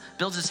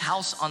his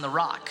house on the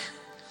rock.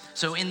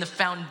 So in the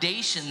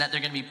foundation that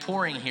they're going to be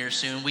pouring here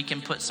soon, we can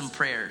put some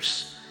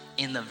prayers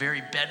in the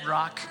very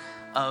bedrock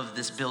of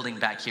this building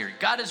back here.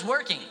 God is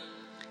working,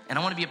 and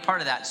I want to be a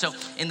part of that. So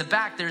in the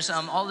back, there's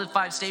all the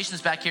 5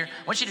 stations back here.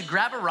 I want you to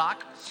grab a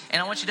rock,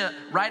 and I want you to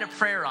write a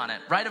prayer on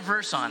it, write a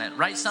verse on it,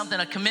 write something,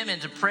 a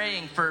commitment to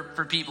praying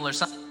for people or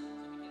something.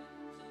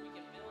 We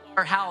can build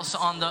our house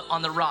on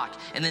the rock.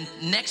 And then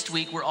next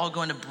week, we're all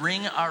going to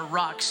bring our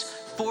rocks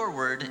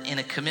forward in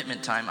a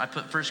commitment time. I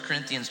put 1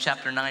 Corinthians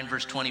chapter 9,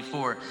 verse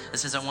 24. It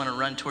says, I want to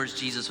run towards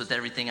Jesus with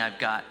everything I've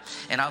got.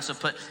 And I also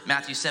put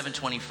Matthew 7,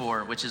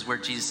 24, which is where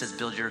Jesus says,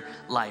 build your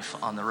life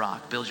on the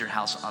rock, build your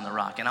house on the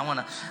rock. And I want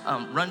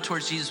to run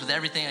towards Jesus with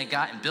everything I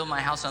got and build my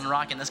house on the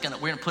rock. And we're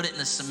going to put it in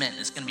the cement.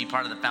 It's going to be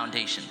part of the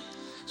foundation.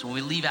 So when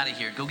we leave out of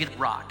here, go get a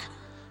rock.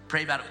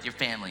 Pray about it with your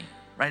family.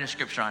 Write a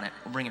scripture on it.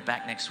 We'll bring it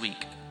back next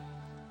week.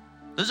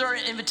 Those are our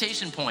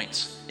invitation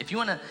points. If you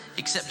want to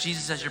accept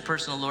Jesus as your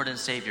personal Lord and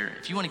Savior,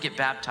 if you want to get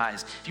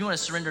baptized, if you want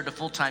to surrender to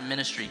full-time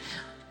ministry,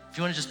 if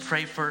you want to just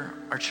pray for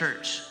our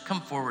church,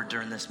 come forward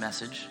during this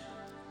message.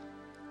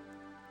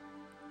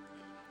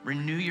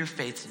 Renew your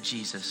faith in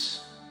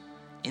Jesus.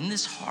 In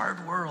this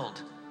hard world,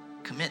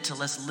 commit to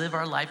let's live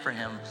our life for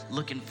him,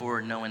 looking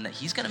forward, knowing that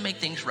he's going to make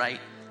things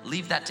right.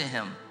 Leave that to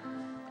him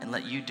and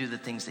let you do the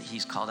things that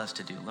he's called us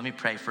to do. Let me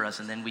pray for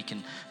us, and then we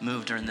can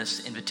move during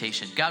this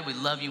invitation. God, we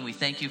love you, and we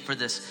thank you for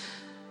this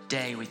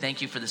day. We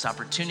thank you for this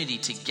opportunity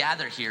to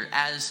gather here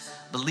as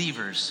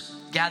believers,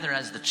 gather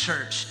as the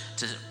church,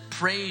 to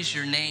praise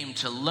your name,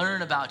 to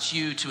learn about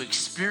you, to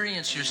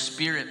experience your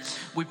spirit.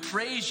 We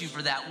praise you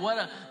for that.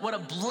 What a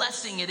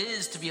blessing it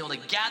is to be able to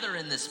gather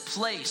in this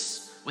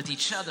place with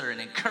each other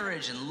and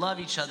encourage and love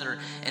each other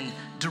and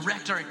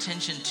direct our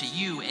attention to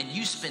you, and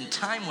you spend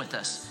time with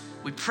us.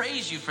 We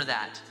praise you for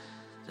that.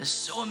 That's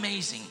so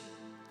amazing.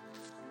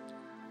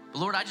 But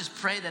Lord, I just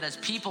pray that as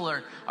people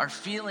are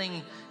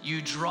feeling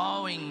you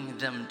drawing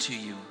them to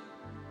you,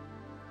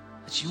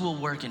 that you will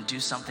work and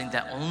do something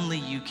that only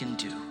you can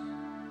do.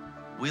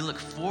 We look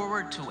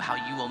forward to how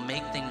you will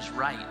make things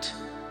right.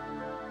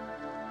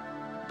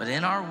 But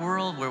in our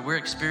world where we're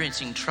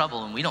experiencing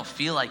trouble and we don't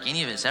feel like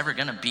any of it's ever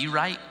gonna be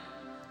right,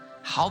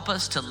 help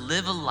us to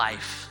live a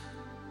life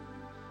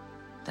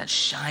that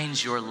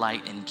shines your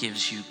light and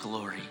gives you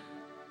glory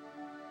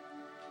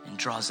and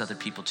draws other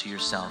people to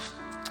yourself.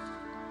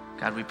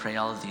 God, we pray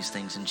all of these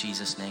things in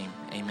Jesus' name,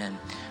 amen.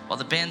 While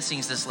the band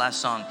sings this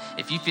last song,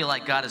 if you feel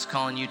like God is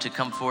calling you to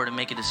come forward and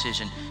make a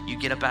decision, you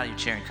get up out of your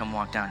chair and come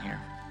walk down here.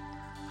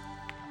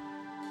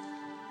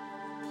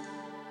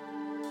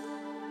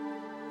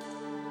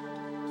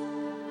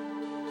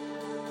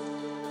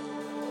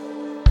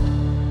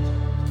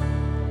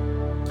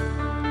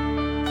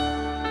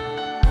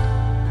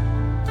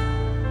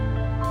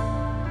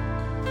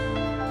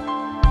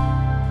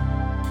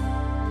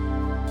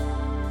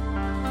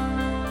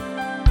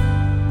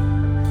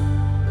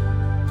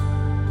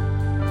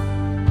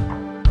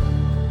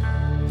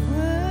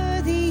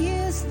 Worthy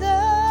is the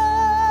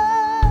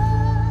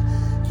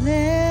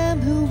Lamb.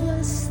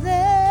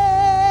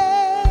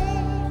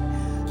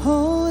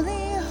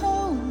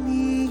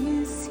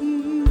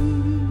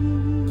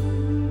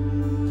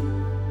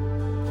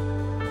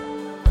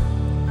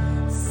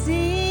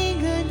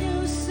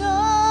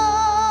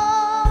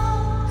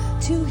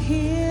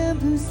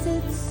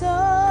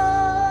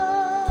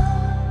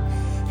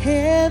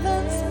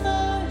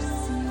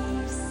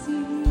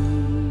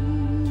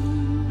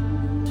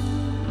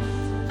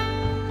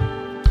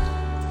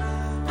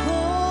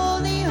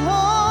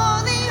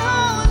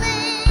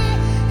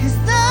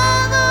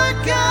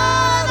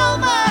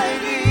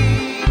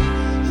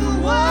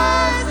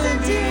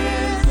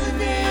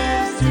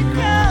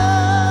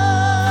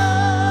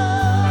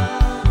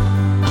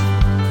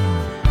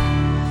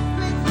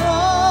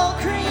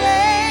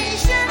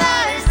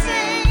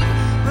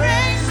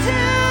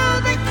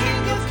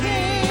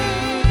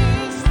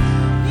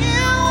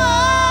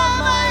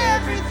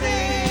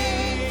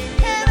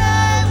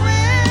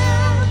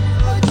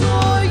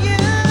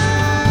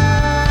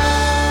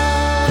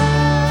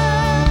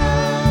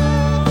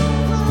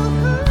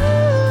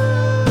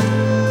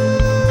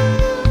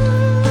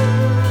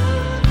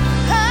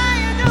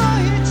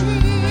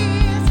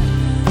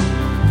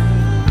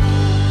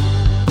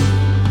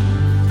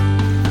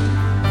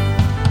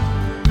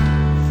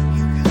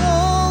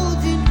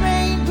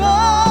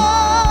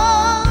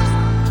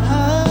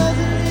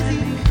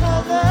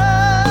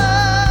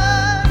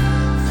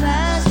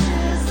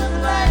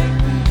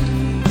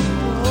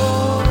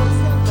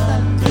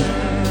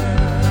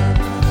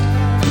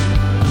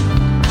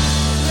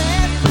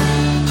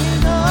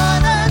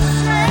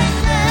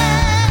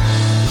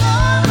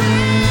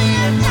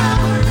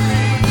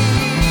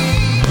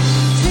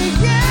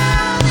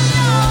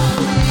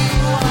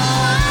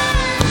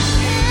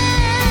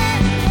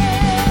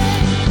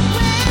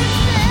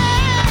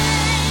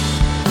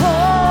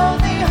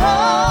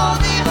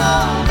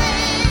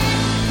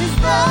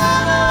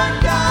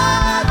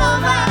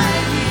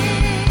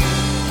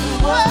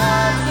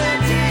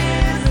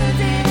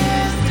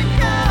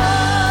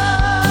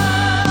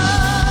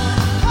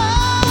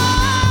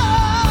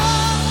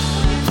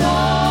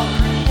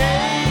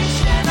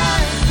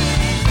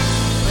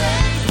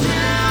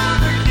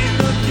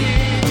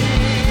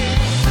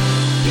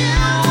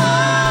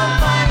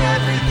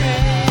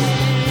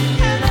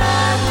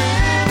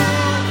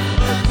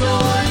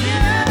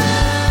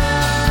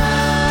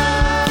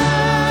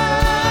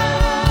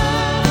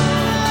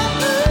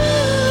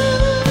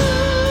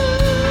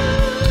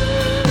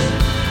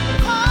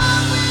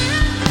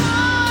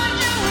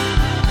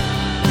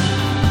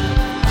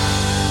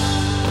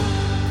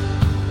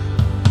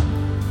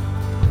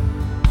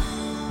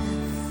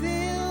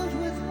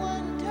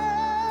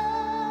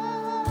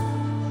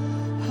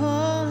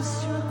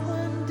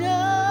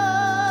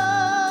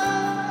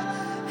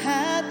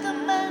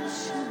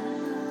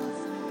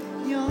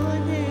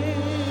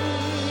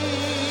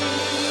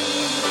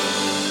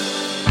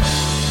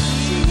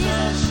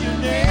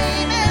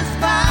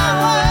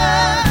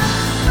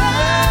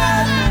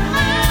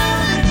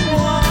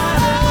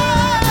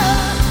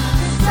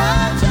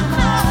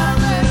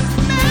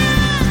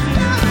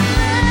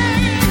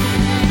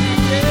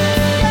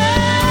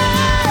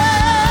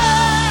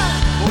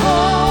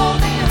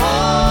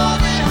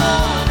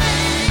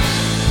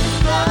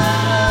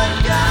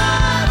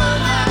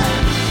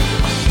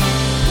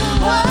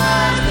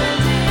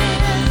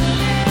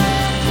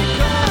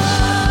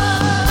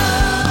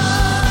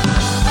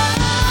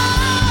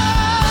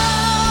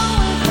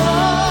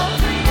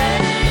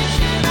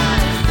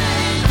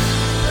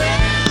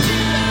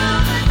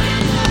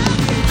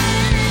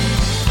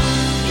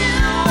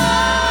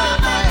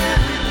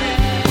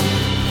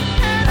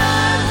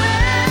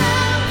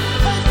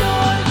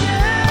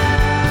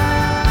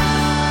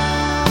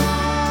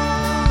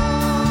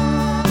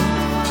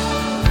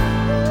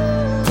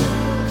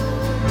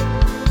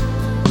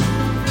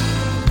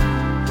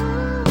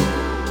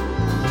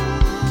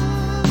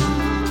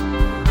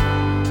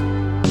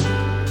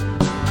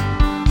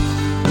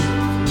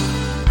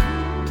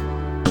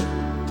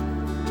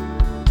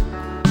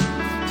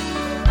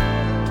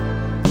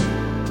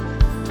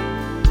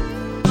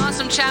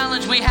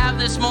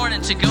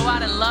 morning to go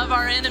out and love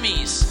our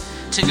enemies,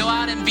 to go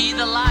out and be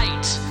the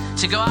light,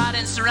 to go out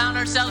and surround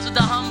ourselves with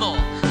the humble.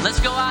 Let's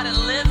go out and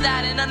live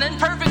that. In an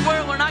imperfect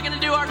world, we're not going to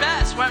do our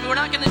best. We're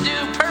not going to do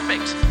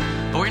perfect,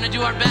 but we're going to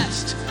do our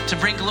best to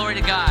bring glory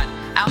to God.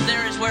 Out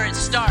there is where it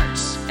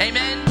starts.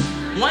 Amen?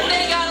 One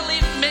day God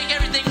will make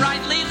everything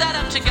right. Leave that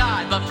up to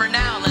God. But for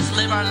now, let's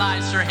live our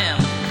lives for Him.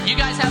 You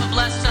guys have a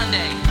blessed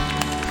Sunday.